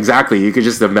 yeah, exactly. You could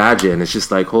just imagine. It's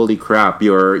just like, holy crap!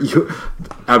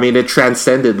 I mean, it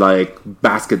transcended like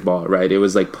basketball, right? It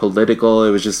was like political.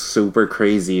 It was just super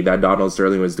crazy that Donald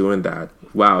Sterling was doing that.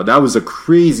 Wow, that was a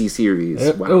crazy series.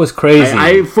 It was crazy.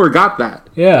 I forgot that.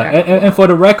 Yeah, and for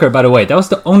the record, by the way, that was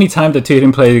the only time the two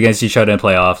teams played against each other in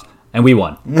playoffs, and we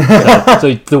won.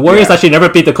 So the Warriors actually never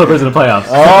beat the Clippers in the playoffs.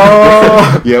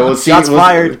 Oh, yeah, we'll see. Shots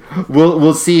fired.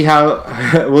 We'll see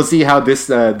how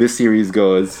this series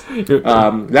goes.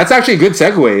 That's actually a good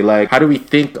segue. Like, how do we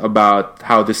think about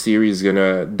how this series is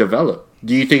gonna develop?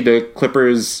 Do you think the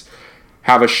Clippers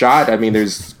have a shot? I mean,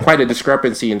 there's quite a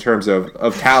discrepancy in terms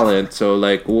of talent. So,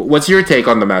 like, what's your take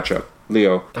on the matchup,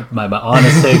 Leo? My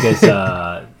honest take is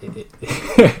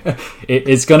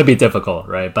it's going to be difficult,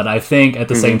 right? But I think at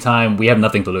the same time, we have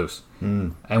nothing to lose.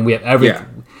 And we have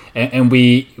everything. Yeah. And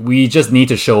we just need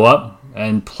to show up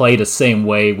and play the same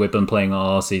way we've been playing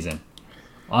all season.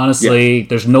 Honestly,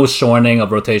 there's no shortening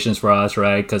of rotations for us,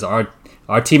 right? Because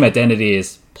our team identity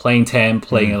is playing 10,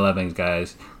 playing 11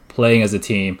 guys, playing as a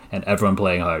team, and everyone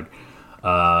playing hard.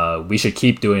 We should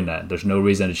keep doing that. There's no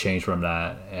reason to change from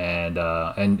that.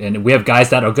 And we have guys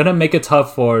that are gonna make it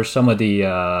tough for some of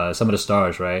the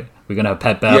stars, right? We're gonna have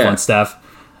Pat Bev on Steph.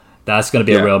 That's gonna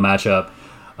be a real matchup.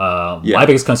 My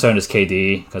biggest concern is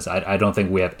KD, because I don't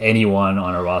think we have anyone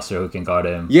on our roster who can guard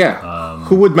him. Yeah.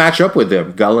 Who would match up with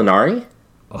him? Gallinari?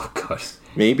 Oh gosh.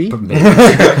 Maybe. Maybe.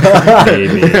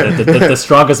 The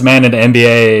strongest man in the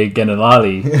NBA,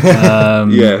 Gallinari.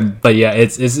 But yeah,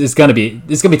 it's gonna be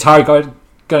tired guarding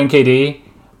KD,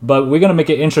 but we're gonna make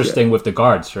it interesting with the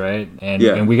guards, right?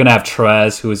 And we're gonna have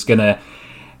Trez,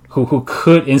 who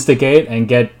could instigate and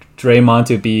get Draymond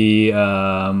to be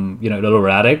a little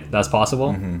erratic. That's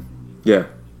possible. Yeah.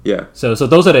 So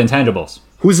those are the intangibles.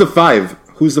 Who's the five?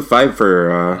 Who's the five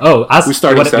for? Who's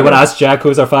starting? You want to ask Jack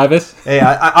who's our five is? Hey,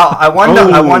 I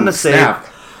want to say,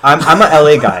 I'm an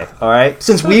LA guy. All right,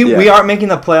 since we aren't making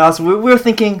the playoffs, we're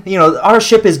thinking, our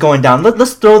ship is going down.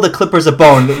 Let's throw the Clippers a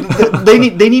bone. they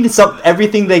need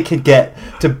everything they could get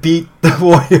to beat the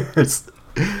Warriors.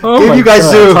 Oh, you guys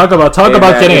do talk about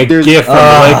getting a gift from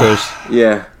the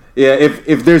Lakers. Yeah,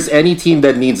 if there's any team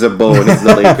that needs a bone, it's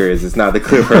the Lakers. It's not the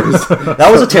Clippers. That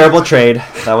was a terrible trade.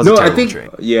 Trade.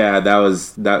 Yeah, that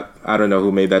was that. I don't know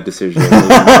who made that decision.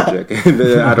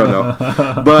 I don't know,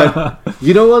 but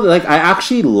you know what? Like, I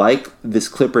actually like this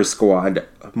Clipper squad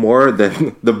more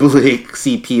than the Blake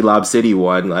CP Lob City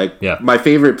one. Like, my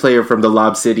favorite player from the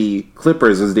Lob City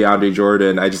Clippers was DeAndre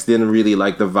Jordan. I just didn't really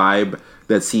like the vibe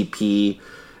that CP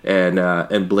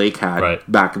and Blake had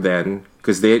back then.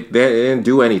 Because they didn't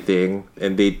do anything,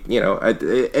 and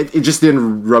it just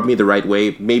didn't rub me the right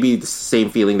way. Maybe the same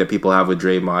feeling that people have with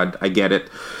Draymond. I get it,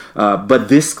 but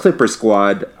this Clipper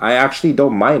squad, I actually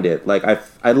don't mind it. Like,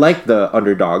 I like the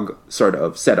underdog sort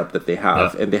of setup that they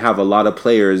have, and they have a lot of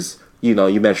players. You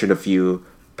mentioned a few: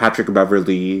 Patrick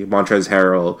Beverley, Montrezl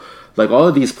Harrell. Like, all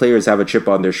of these players have a chip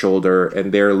on their shoulder,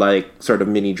 and they're like sort of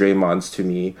mini Draymonds to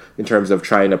me in terms of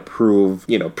trying to prove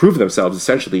themselves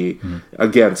essentially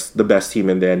against the best team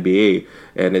in the NBA.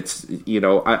 And it's,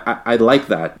 I like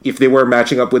that. If they were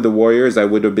matching up with the Warriors, I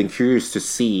would have been curious to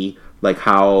see like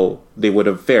how they would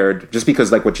have fared, just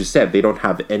because, like what you said, they don't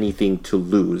have anything to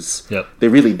lose. Yep. They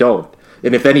really don't.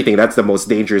 And if anything, that's the most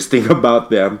dangerous thing about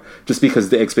them, just because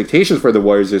the expectations for the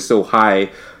Warriors are so high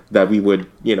that we would,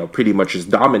 pretty much just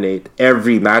dominate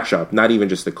every matchup, not even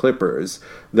just the Clippers,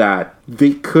 that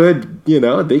they could,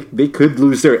 they could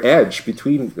lose their edge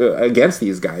against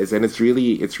these guys. And it's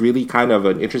really kind of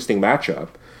an interesting matchup.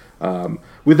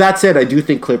 With that said, I do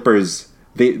think Clippers,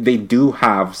 they do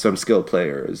have some skilled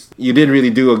players. You didn't really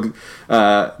do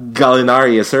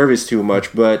Gallinari a service too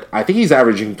much, but I think he's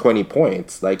averaging 20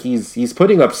 points. Like, he's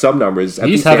putting up some numbers.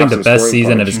 He's having the best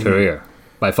season of his career.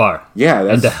 By far. Yeah.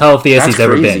 And the healthiest he's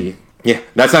ever been. Yeah,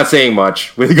 that's not saying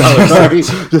much with Gallinari.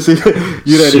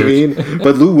 You know what I mean?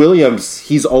 But Lou Williams,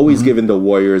 he's always given the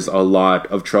Warriors a lot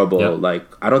of trouble. Yep. Like,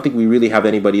 I don't think we really have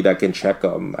anybody that can check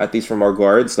him, at least from our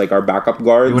guards, like our backup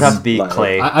guards. It would have to be like,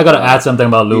 Clay. I got to add something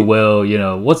about Lou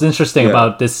Will. What's interesting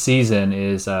about this season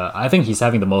is I think he's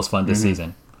having the most fun this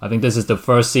season. I think this is the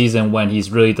first season when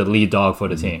he's really the lead dog for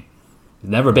the team.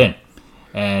 He's never been.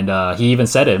 And he even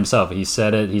said it himself. He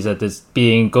said this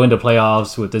going to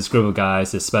playoffs with this group of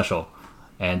guys is special,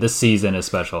 and this season is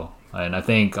special. And I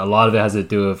think a lot of it has to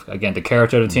do with, again, the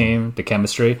character of the team, the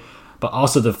chemistry, but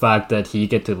also the fact that he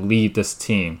get to lead this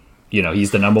team.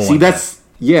 He's the number one. That's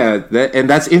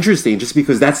interesting, just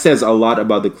because that says a lot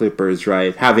about the Clippers,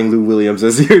 right? Having Lou Williams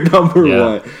as your number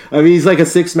one. I mean, he's like a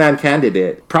 6-man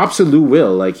candidate. Props to Lou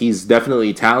Will. Like, he's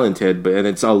definitely talented, and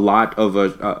it's a lot of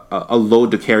a load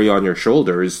to carry on your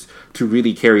shoulders to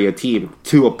really carry a team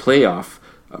to a playoff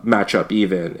matchup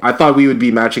even. I thought we would be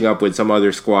matching up with some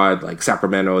other squad like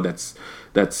Sacramento that's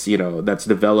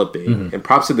developing. And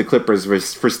props to the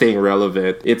Clippers for staying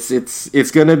relevant.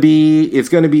 It's gonna be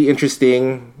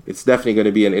interesting. It's definitely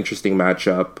gonna be an interesting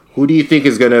matchup. Who do you think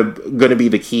is gonna be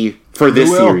the key for this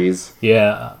series?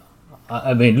 Yeah,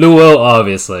 I mean, Lou Will,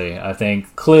 obviously. I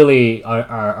think clearly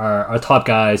our top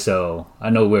guy. So I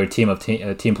know we're a team of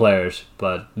team players,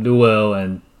 but Lou Will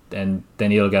and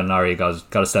Danilo Gallinari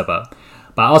got to step up.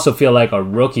 But I also feel like our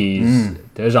rookies,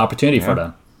 there's opportunity for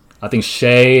them. I think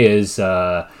Shea is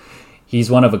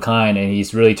he's one of a kind, and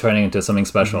he's really turning into something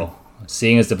special.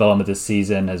 Seeing his development this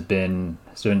season has been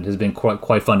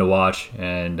quite fun to watch,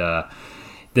 and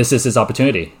this is his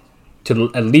opportunity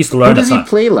to at least learn. Who does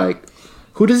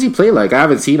he play like? I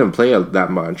haven't seen him play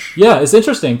that much. Yeah, it's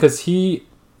interesting because he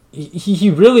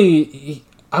really,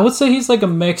 I would say he's like a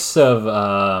mix of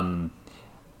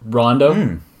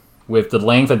Rondo with the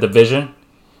length and the vision.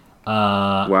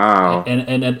 Wow.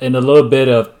 And a little bit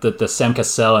of the Sam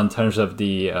Cassell in terms of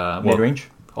the mid-range.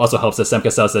 Also helps that Sam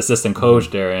Cassell's the assistant coach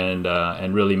there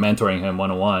and really mentoring him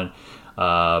one-on-one.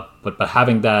 But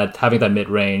having that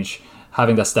mid-range,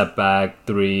 having that step back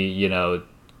three,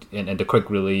 and the quick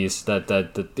release, that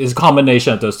is a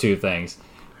combination of those two things.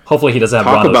 Hopefully he doesn't have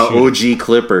Talk Rondo about shooting. OG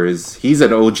Clippers. He's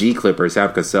an OG Clipper,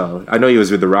 Sam Cassell. I know he was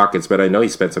with the Rockets, but I know he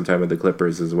spent some time with the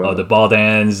Clippers as well. Oh, the ball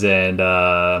dance and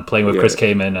playing with Chris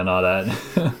Kaman and all that.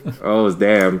 Oh,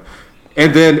 damn.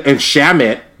 And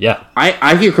Shamet. Yeah.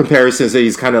 I hear comparisons that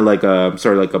he's kind of like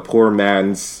a poor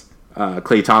man's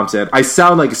Klay Thompson. I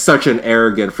sound like such an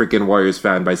arrogant freaking Warriors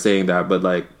fan by saying that, but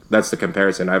like that's the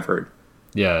comparison I've heard.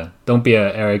 Yeah. Don't be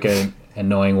an arrogant,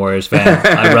 annoying Warriors fan.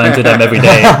 I run into them every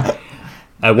day.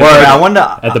 At work,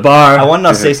 at the bar. I wanted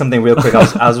to say something real quick.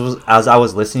 As I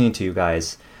was listening to you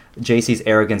guys, JC's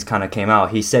arrogance kind of came out.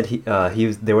 He said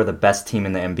they were the best team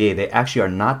in the NBA. They actually are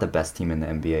not the best team in the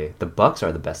NBA. The Bucks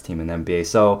are the best team in the NBA.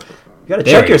 So you got to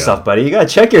check yourself, buddy. You got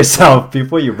to check yourself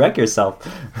before you wreck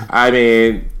yourself. I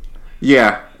mean,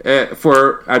 yeah. If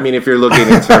you're looking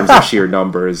in terms of sheer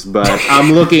numbers, but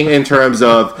I'm looking in terms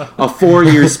of a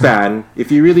 4-year span.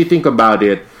 If you really think about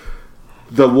it,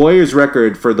 the Warriors'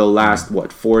 record for the last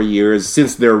 4 years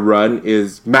since their run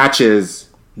matches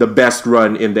the best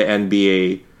run in the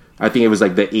NBA. I think it was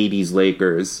like the '80s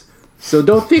Lakers. So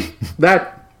don't think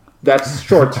that's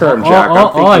short term, Jack.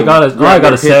 All I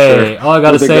gotta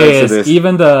say is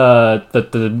even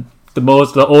the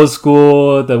old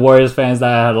school Warriors fans that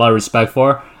I had a lot of respect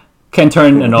for can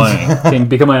turn annoying, can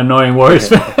become an annoying Warriors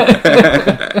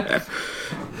fan.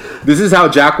 This is how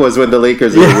Jack was when the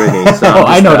Lakers were winning. So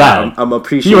I know that. I'm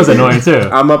appreciating. He was annoying too.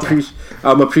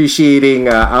 I'm appreciating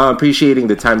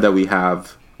the time that we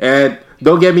have. And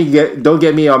don't get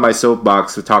me on my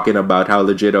soapbox for talking about how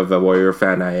legit of a Warrior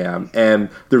fan I am and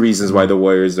the reasons why the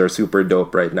Warriors are super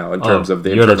dope right now in terms of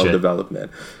the internal legit.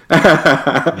 development.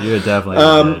 You're definitely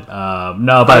legit.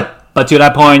 No, but to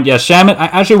that point, yeah, Shamet, I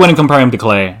actually wouldn't compare him to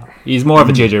Clay. He's more of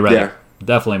a JJ Redick. Yeah.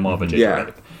 Definitely more of a JJ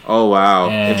Redick. Oh wow,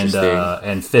 And interesting.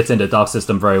 and fits into Doc's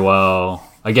system very well.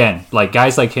 Again, like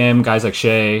guys like him, guys like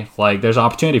Shea, like there's an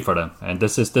opportunity for them. And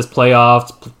this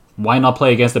playoffs. Why not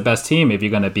play against the best team if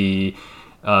you're gonna be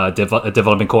a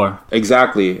development core?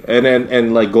 Exactly,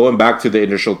 and like going back to the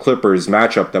initial Clippers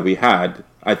matchup that we had,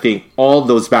 I think all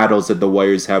those battles that the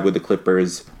Warriors had with the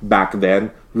Clippers back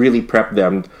then really prepped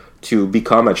them to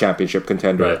become a championship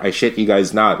contender. Right. I shit you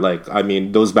guys not. Like, I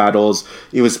mean, those battles,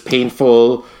 it was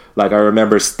painful. Like, I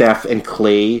remember Steph and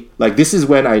Clay. Like, this is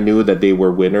when I knew that they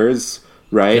were winners,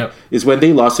 right? Yep. Is when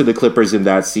they lost to the Clippers in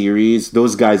that series.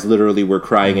 Those guys literally were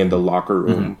crying in the locker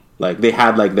room. Like, they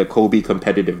had, like, the Kobe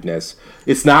competitiveness.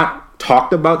 It's not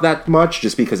talked about that much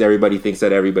just because everybody thinks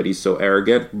that everybody's so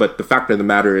arrogant. But the fact of the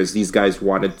matter is these guys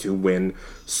wanted to win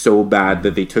so bad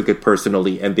that they took it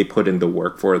personally and they put in the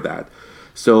work for that.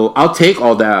 So I'll take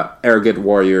all that arrogant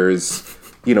Warriors,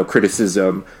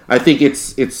 criticism. I think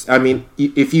it's. I mean,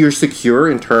 if you're secure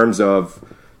in terms of,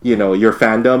 your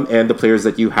fandom and the players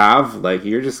that you have, like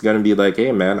you're just gonna be like,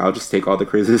 hey man, I'll just take all the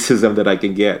criticism that I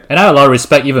can get. And I had a lot of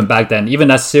respect even back then. Even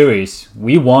that series,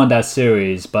 we won that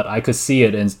series, but I could see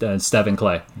it in Steph and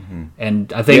Clay.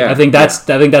 And I think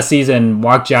that season,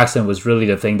 Mark Jackson was really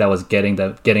the thing that was getting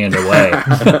in their way.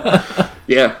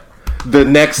 Yeah. The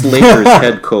next Lakers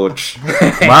head coach.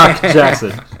 Mark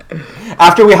Jackson.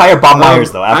 After we hire Bob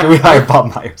Myers, though. After we hire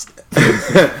Bob Myers.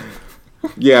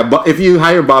 Yeah, but if you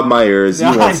hire Bob Myers, you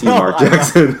Yeah, won't see Mark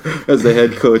Jackson as the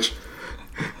head coach.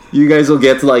 You guys will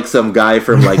get like some guy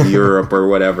from like Europe or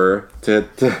whatever to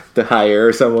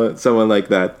hire someone like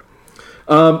that.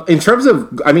 In terms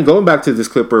of, I mean, going back to this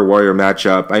Clipper Warrior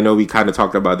matchup, I know we kind of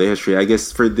talked about the history. I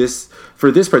guess for this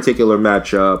particular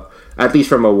matchup, at least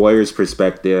from a Warriors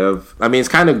perspective, I mean, it's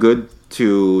kind of good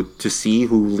to see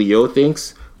who Leo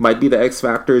thinks might be the X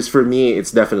factors. For me,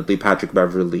 it's definitely Patrick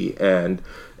Beverley and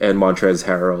Montrezl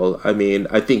Harrell. I mean,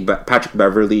 I think Patrick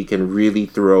Beverley can really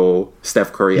throw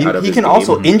Steph Curry out of his game. He can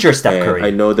also injure Steph Curry.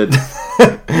 I know that.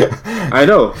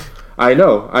 I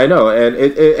know,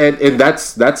 and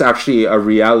that's actually a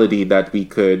reality that we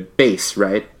could face,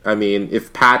 right? I mean,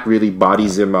 if Pat really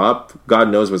bodies him up, God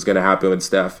knows what's going to happen with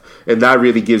Steph, and that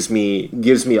really gives me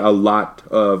a lot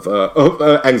of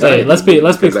anxiety. Hey,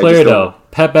 let's be clear though.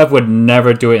 Pat Bev would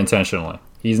never do it intentionally.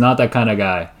 He's not that kind of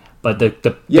guy. But the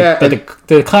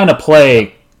kind of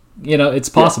play, it's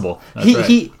possible.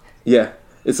 Yeah.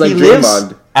 It's like he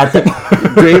Draymond. At the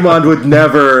Draymond would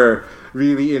never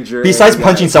really injure. besides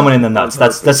punching someone in the nuts.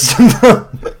 That's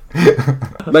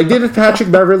like, didn't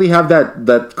Patrick Beverley have that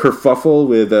kerfuffle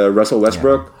with Russell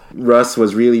Westbrook? Yeah. Russ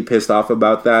was really pissed off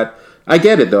about that. I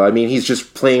get it though. I mean, he's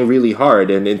just playing really hard,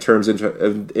 and in terms of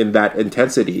in that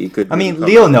intensity, he could. I mean,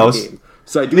 Leo knows.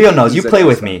 So Leo knows. You play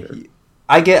with me.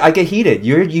 I get heated.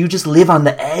 You just live on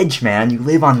the edge, man. You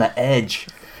live on the edge.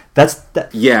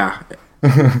 Yeah,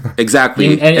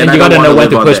 exactly. And you got to know when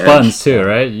to push buttons too,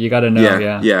 right? You got to know.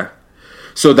 Yeah.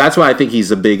 So that's why I think he's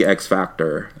a big X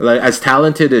factor. Like, as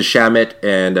talented as Shamet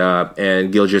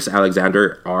and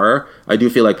Gilgeous-Alexander are, I do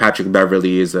feel like Patrick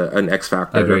Beverley is an X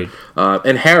factor. Agreed.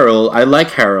 And Harrell, I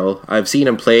like Harrell. I've seen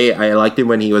him play. I liked him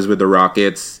when he was with the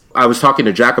Rockets. I was talking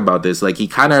to Jack about this. Like, he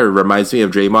kind of reminds me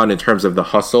of Draymond in terms of the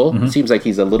hustle. Mm-hmm. Seems like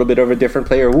he's a little bit of a different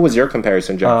player. Who was your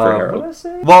comparison, Jack, for Harrell? What did I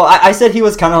say? Well, I said he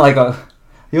was kind of like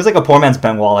a poor man's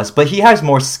Ben Wallace, but he has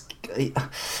more.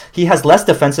 He has less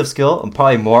defensive skill and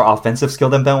probably more offensive skill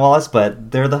than Ben Wallace,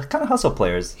 but they're the kind of hustle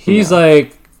players. He's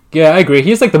like, I agree.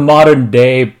 He's like the modern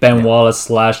day Ben Wallace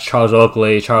 / Charles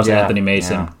Oakley, Charles Anthony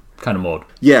Mason kind of mode.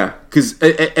 Yeah, because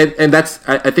and that's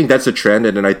I think that's a trend,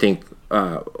 and then I think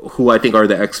who I think are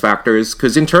the X factors.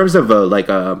 Because in terms of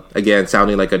again,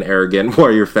 sounding like an arrogant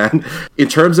Warrior fan, in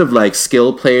terms of like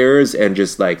skill players and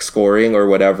just like scoring or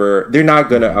whatever, they're not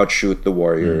gonna outshoot the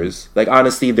Warriors. Like,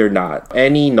 honestly, they're not.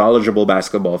 Any knowledgeable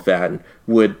basketball fan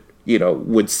would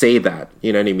say that.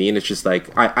 You know what I mean? It's just like,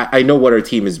 I know what our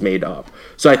team is made of.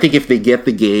 So I think if they get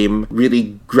the game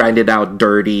really grinded out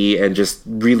dirty and just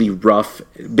really rough,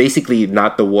 basically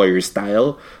not the Warriors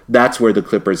style, that's where the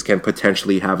Clippers can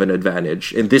potentially have an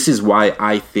advantage. And this is why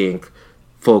I think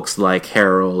folks like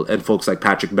Harrell and folks like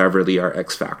Patrick Beverley are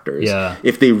X factors. Yeah.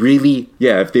 If they really,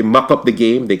 if they muck up the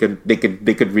game, they could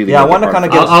really. Yeah, I want to kind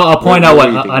of get. I'll point out what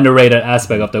underrated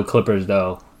aspect of the Clippers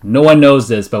though. No one knows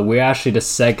this, but we're actually the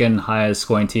second highest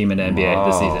scoring team in the NBA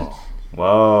this season.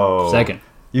 Whoa. Second.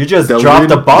 You just dropped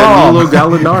the bomb. Danilo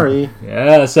Gallinari.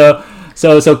 Yeah, so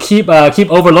So keep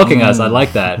overlooking us. I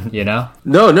like that. You know.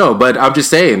 No, but I'm just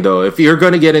saying though, if you're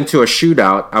going to get into a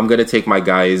shootout, I'm going to take my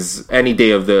guys any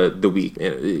day of the week.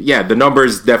 Yeah, the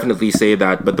numbers definitely say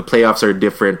that, but the playoffs are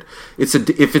different. It's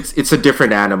a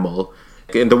different animal.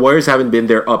 And the Warriors haven't been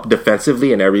there up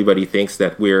defensively, and everybody thinks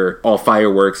that we're all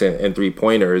fireworks and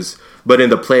 3-pointers. But in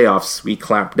the playoffs, we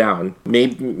clamp down.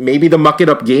 Maybe the muck it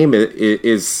up game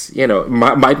is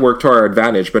might work to our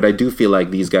advantage. But I do feel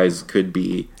like these guys could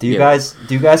be. Do you guys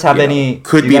have any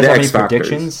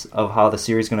predictions of how the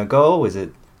series is going to go? Is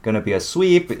it going to be a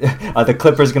sweep? Are the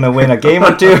Clippers going to win a game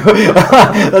or two?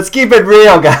 Let's keep it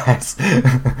real, guys.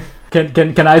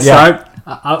 Can I start?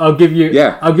 I'll give you.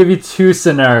 Yeah. I'll give you two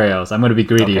scenarios. I'm going to be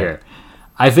greedy here.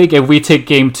 I think if we take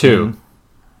game 2,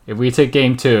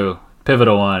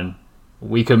 pivotal one,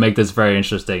 we could make this very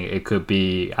interesting. It could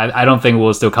be. I don't think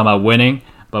we'll still come out winning,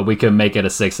 but we could make it a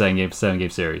 7 game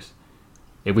series.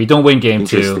 If we don't win game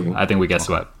 2, I think we get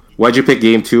swept. Why'd you pick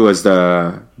game 2 as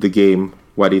the game?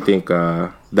 Why do you think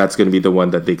that's going to be the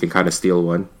one that they can kind of steal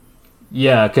one?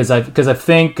 Yeah, because I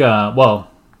think.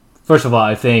 First of all,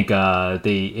 I think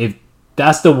if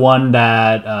that's the one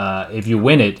that if you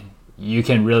win it, you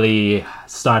can really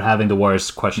start having the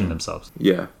Warriors question themselves.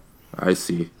 Yeah, I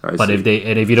see.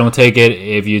 If you don't take it,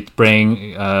 if you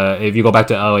go back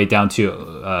to LA down two,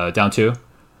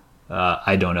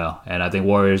 I don't know. And I think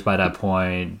Warriors by that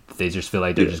point, they just feel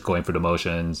like they're just going for the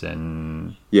motions,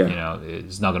 and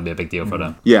it's not going to be a big deal for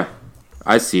them. Yeah,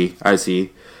 I see.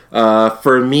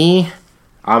 For me,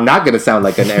 I'm not going to sound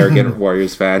like an arrogant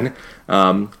Warriors fan.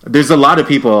 There's a lot of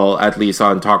people, at least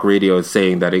on talk radio,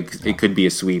 saying that it could be a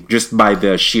sweep just by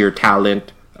the sheer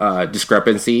talent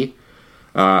discrepancy.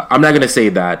 I'm not going to say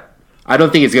that. I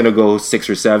don't think it's going to go 6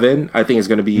 or 7. I think it's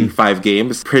going to be 5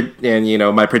 games.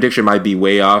 And, my prediction might be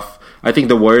way off. I think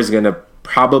the Warriors are going to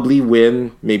probably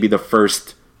win maybe the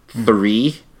first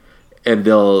 3. And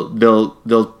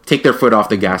they'll take their foot off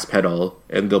the gas pedal,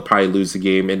 and they'll probably lose the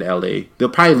game in LA. They'll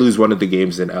probably lose one of the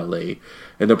games in LA,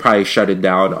 and they'll probably shut it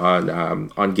down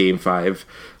on Game 5.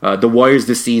 The Warriors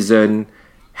this season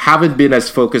haven't been as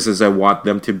focused as I want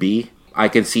them to be. I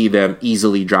can see them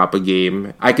easily drop a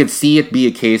game. I could see it be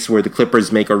a case where the Clippers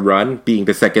make a run, being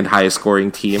the second highest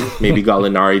scoring team. Maybe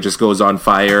Gallinari just goes on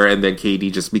fire, and then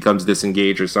KD just becomes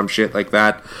disengaged or some shit like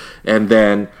that. And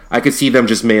then I could see them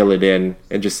just mail it in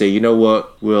and just say, you know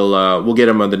what, we'll get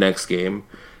them on the next game.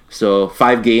 So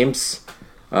 5 games.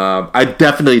 I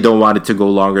definitely don't want it to go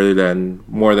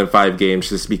more than 5 games,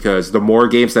 just because the more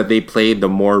games that they play, the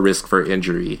more risk for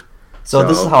injury. So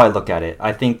this is how I look at it.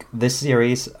 I think this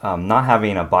series, not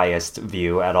having a biased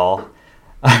view at all,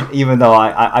 even though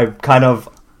I'm kind of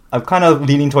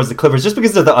leaning towards the Clippers just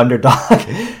because they're the underdog.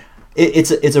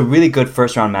 It's a really good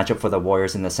first round matchup for the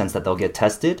Warriors in the sense that they'll get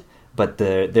tested, but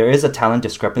there is a talent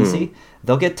discrepancy.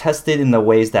 They'll get tested in the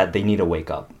ways that they need to wake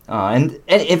up. And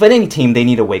if at any team, they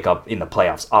need to wake up in the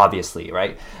playoffs, obviously,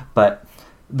 right? But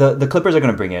the Clippers are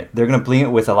going to bring it. They're going to bring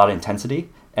it with a lot of intensity,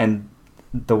 and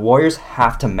the Warriors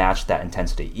have to match that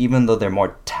intensity. Even though they're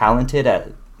more talented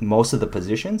at most of the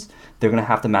positions, they're going to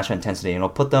have to match that intensity, and it'll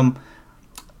put them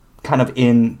kind of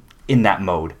in that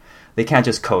mode. They can't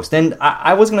just coast. And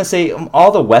I was going to say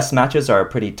all the West matches are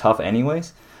pretty tough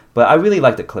anyways, but I really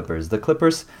like the Clippers. The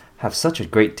Clippers have such a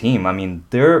great team. I mean,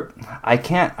 I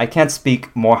can't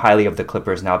speak more highly of the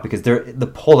Clippers now because they're the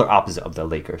polar opposite of the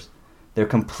Lakers. They're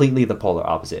completely the polar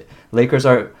opposite. Lakers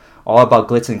are all about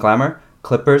glitz and glamour.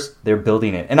 Clippers, they're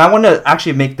building it. And I want to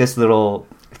actually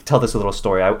tell this little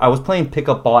story. I was playing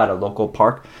pickup ball at a local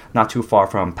park not too far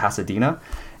from Pasadena,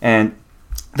 and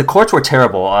the courts were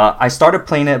terrible. I started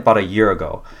playing it about a year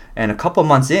ago, and a couple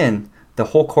months in, the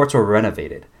whole courts were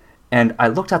renovated. And I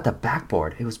looked at the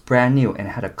backboard. It was brand new, and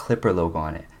it had a Clipper logo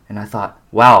on it. And I thought,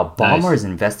 wow, Ballmer is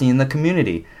investing in the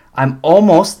community. I'm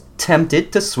almost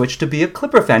tempted to switch to be a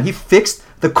Clipper fan. He fixed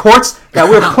the courts that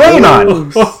we're playing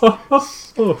on.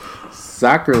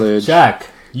 Sacrilege. Jack,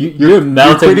 you're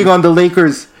melting. You're quitting on the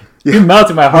Lakers. You're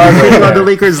melting my heart. You're quitting on the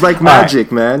Lakers like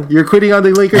magic, man. You're quitting on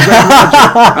the Lakers like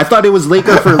magic. I thought it was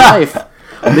Laker for life.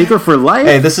 Laker for life?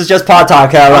 Hey, this is just pod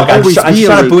talk. I'm just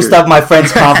trying to boost up my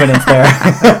friend's confidence there.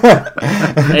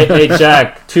 hey,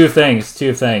 Jack, two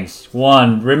things.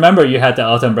 One, remember you had the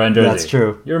Elton Brand jersey. That's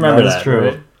true. You remember that? That's true.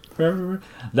 Right?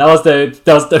 That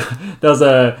was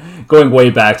going way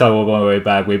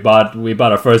back. We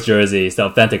bought our first jersey, the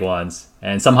authentic ones,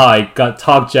 and somehow I got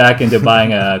talked Jack into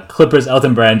buying a Clippers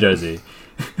Elton Brand jersey.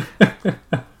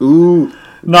 Ooh,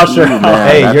 not sure. Man,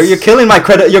 hey, you're killing my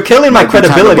credit. You're killing my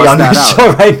credibility on this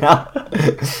show right now.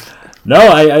 No,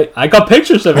 I got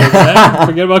pictures of it, man.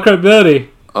 Forget about credibility.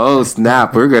 Oh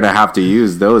snap! We're gonna have to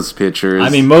use those pictures. I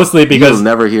mean, mostly because you'll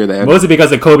never hear the end. Mostly because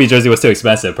the Kobe jersey was too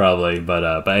expensive, probably.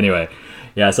 But anyway,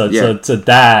 yeah. So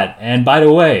that. And by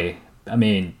the way, I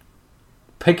mean,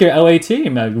 pick your LA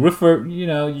team. Root for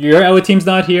your LA team's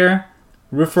not here.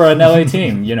 Root for an LA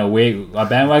team. Our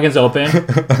bandwagon's open,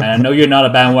 and I know you're not a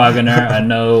bandwagoner. I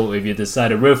know if you decide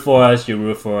to root for us, you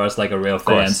root for us like a real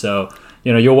fan. So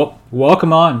you're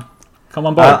welcome on. Come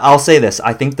on board. I'll say this.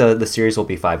 I think the series will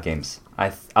be 5 games.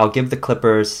 I'll give the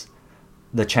Clippers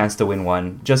the chance to win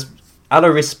one, just out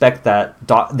of respect that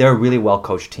they're a really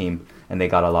well-coached team and they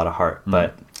got a lot of heart.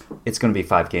 But it's going to be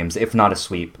 5 games, if not a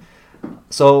sweep.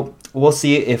 So we'll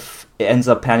see if it ends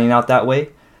up panning out that way.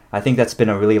 I think that's been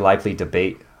a really lively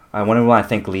debate. I want to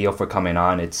thank Leo for coming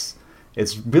on. It's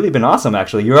really been awesome,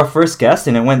 actually. You're our first guest,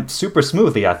 and it went super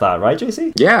smoothly, I thought. Right,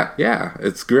 JC? Yeah.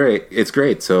 It's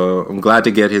great. So I'm glad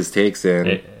to get his takes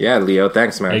in. Yeah, Leo,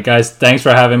 thanks, man. Hey, guys, thanks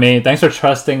for having me. Thanks for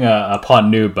trusting a pod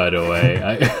noob, by the way.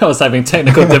 I was having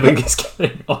technical difficulties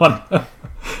getting on.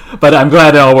 But I'm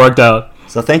glad it all worked out.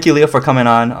 So thank you, Leo, for coming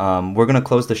on. We're going to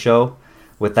close the show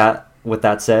with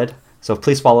that said. So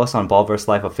please follow us on Ballverse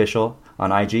Life Official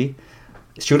on IG.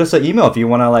 Shoot us an email if you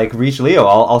want to reach Leo.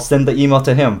 I'll send the email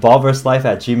to him,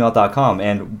 ballverselife@gmail.com.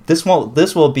 And this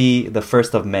will be the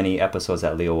first of many episodes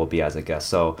that Leo will be as a guest.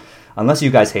 So unless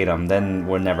you guys hate him, then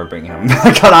we'll never bring him.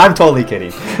 I'm totally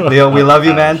kidding. Leo, we love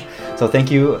you, man. So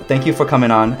thank you for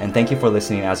coming on, and thank you for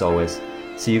listening as always.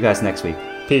 See you guys next week.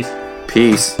 Peace.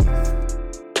 Peace.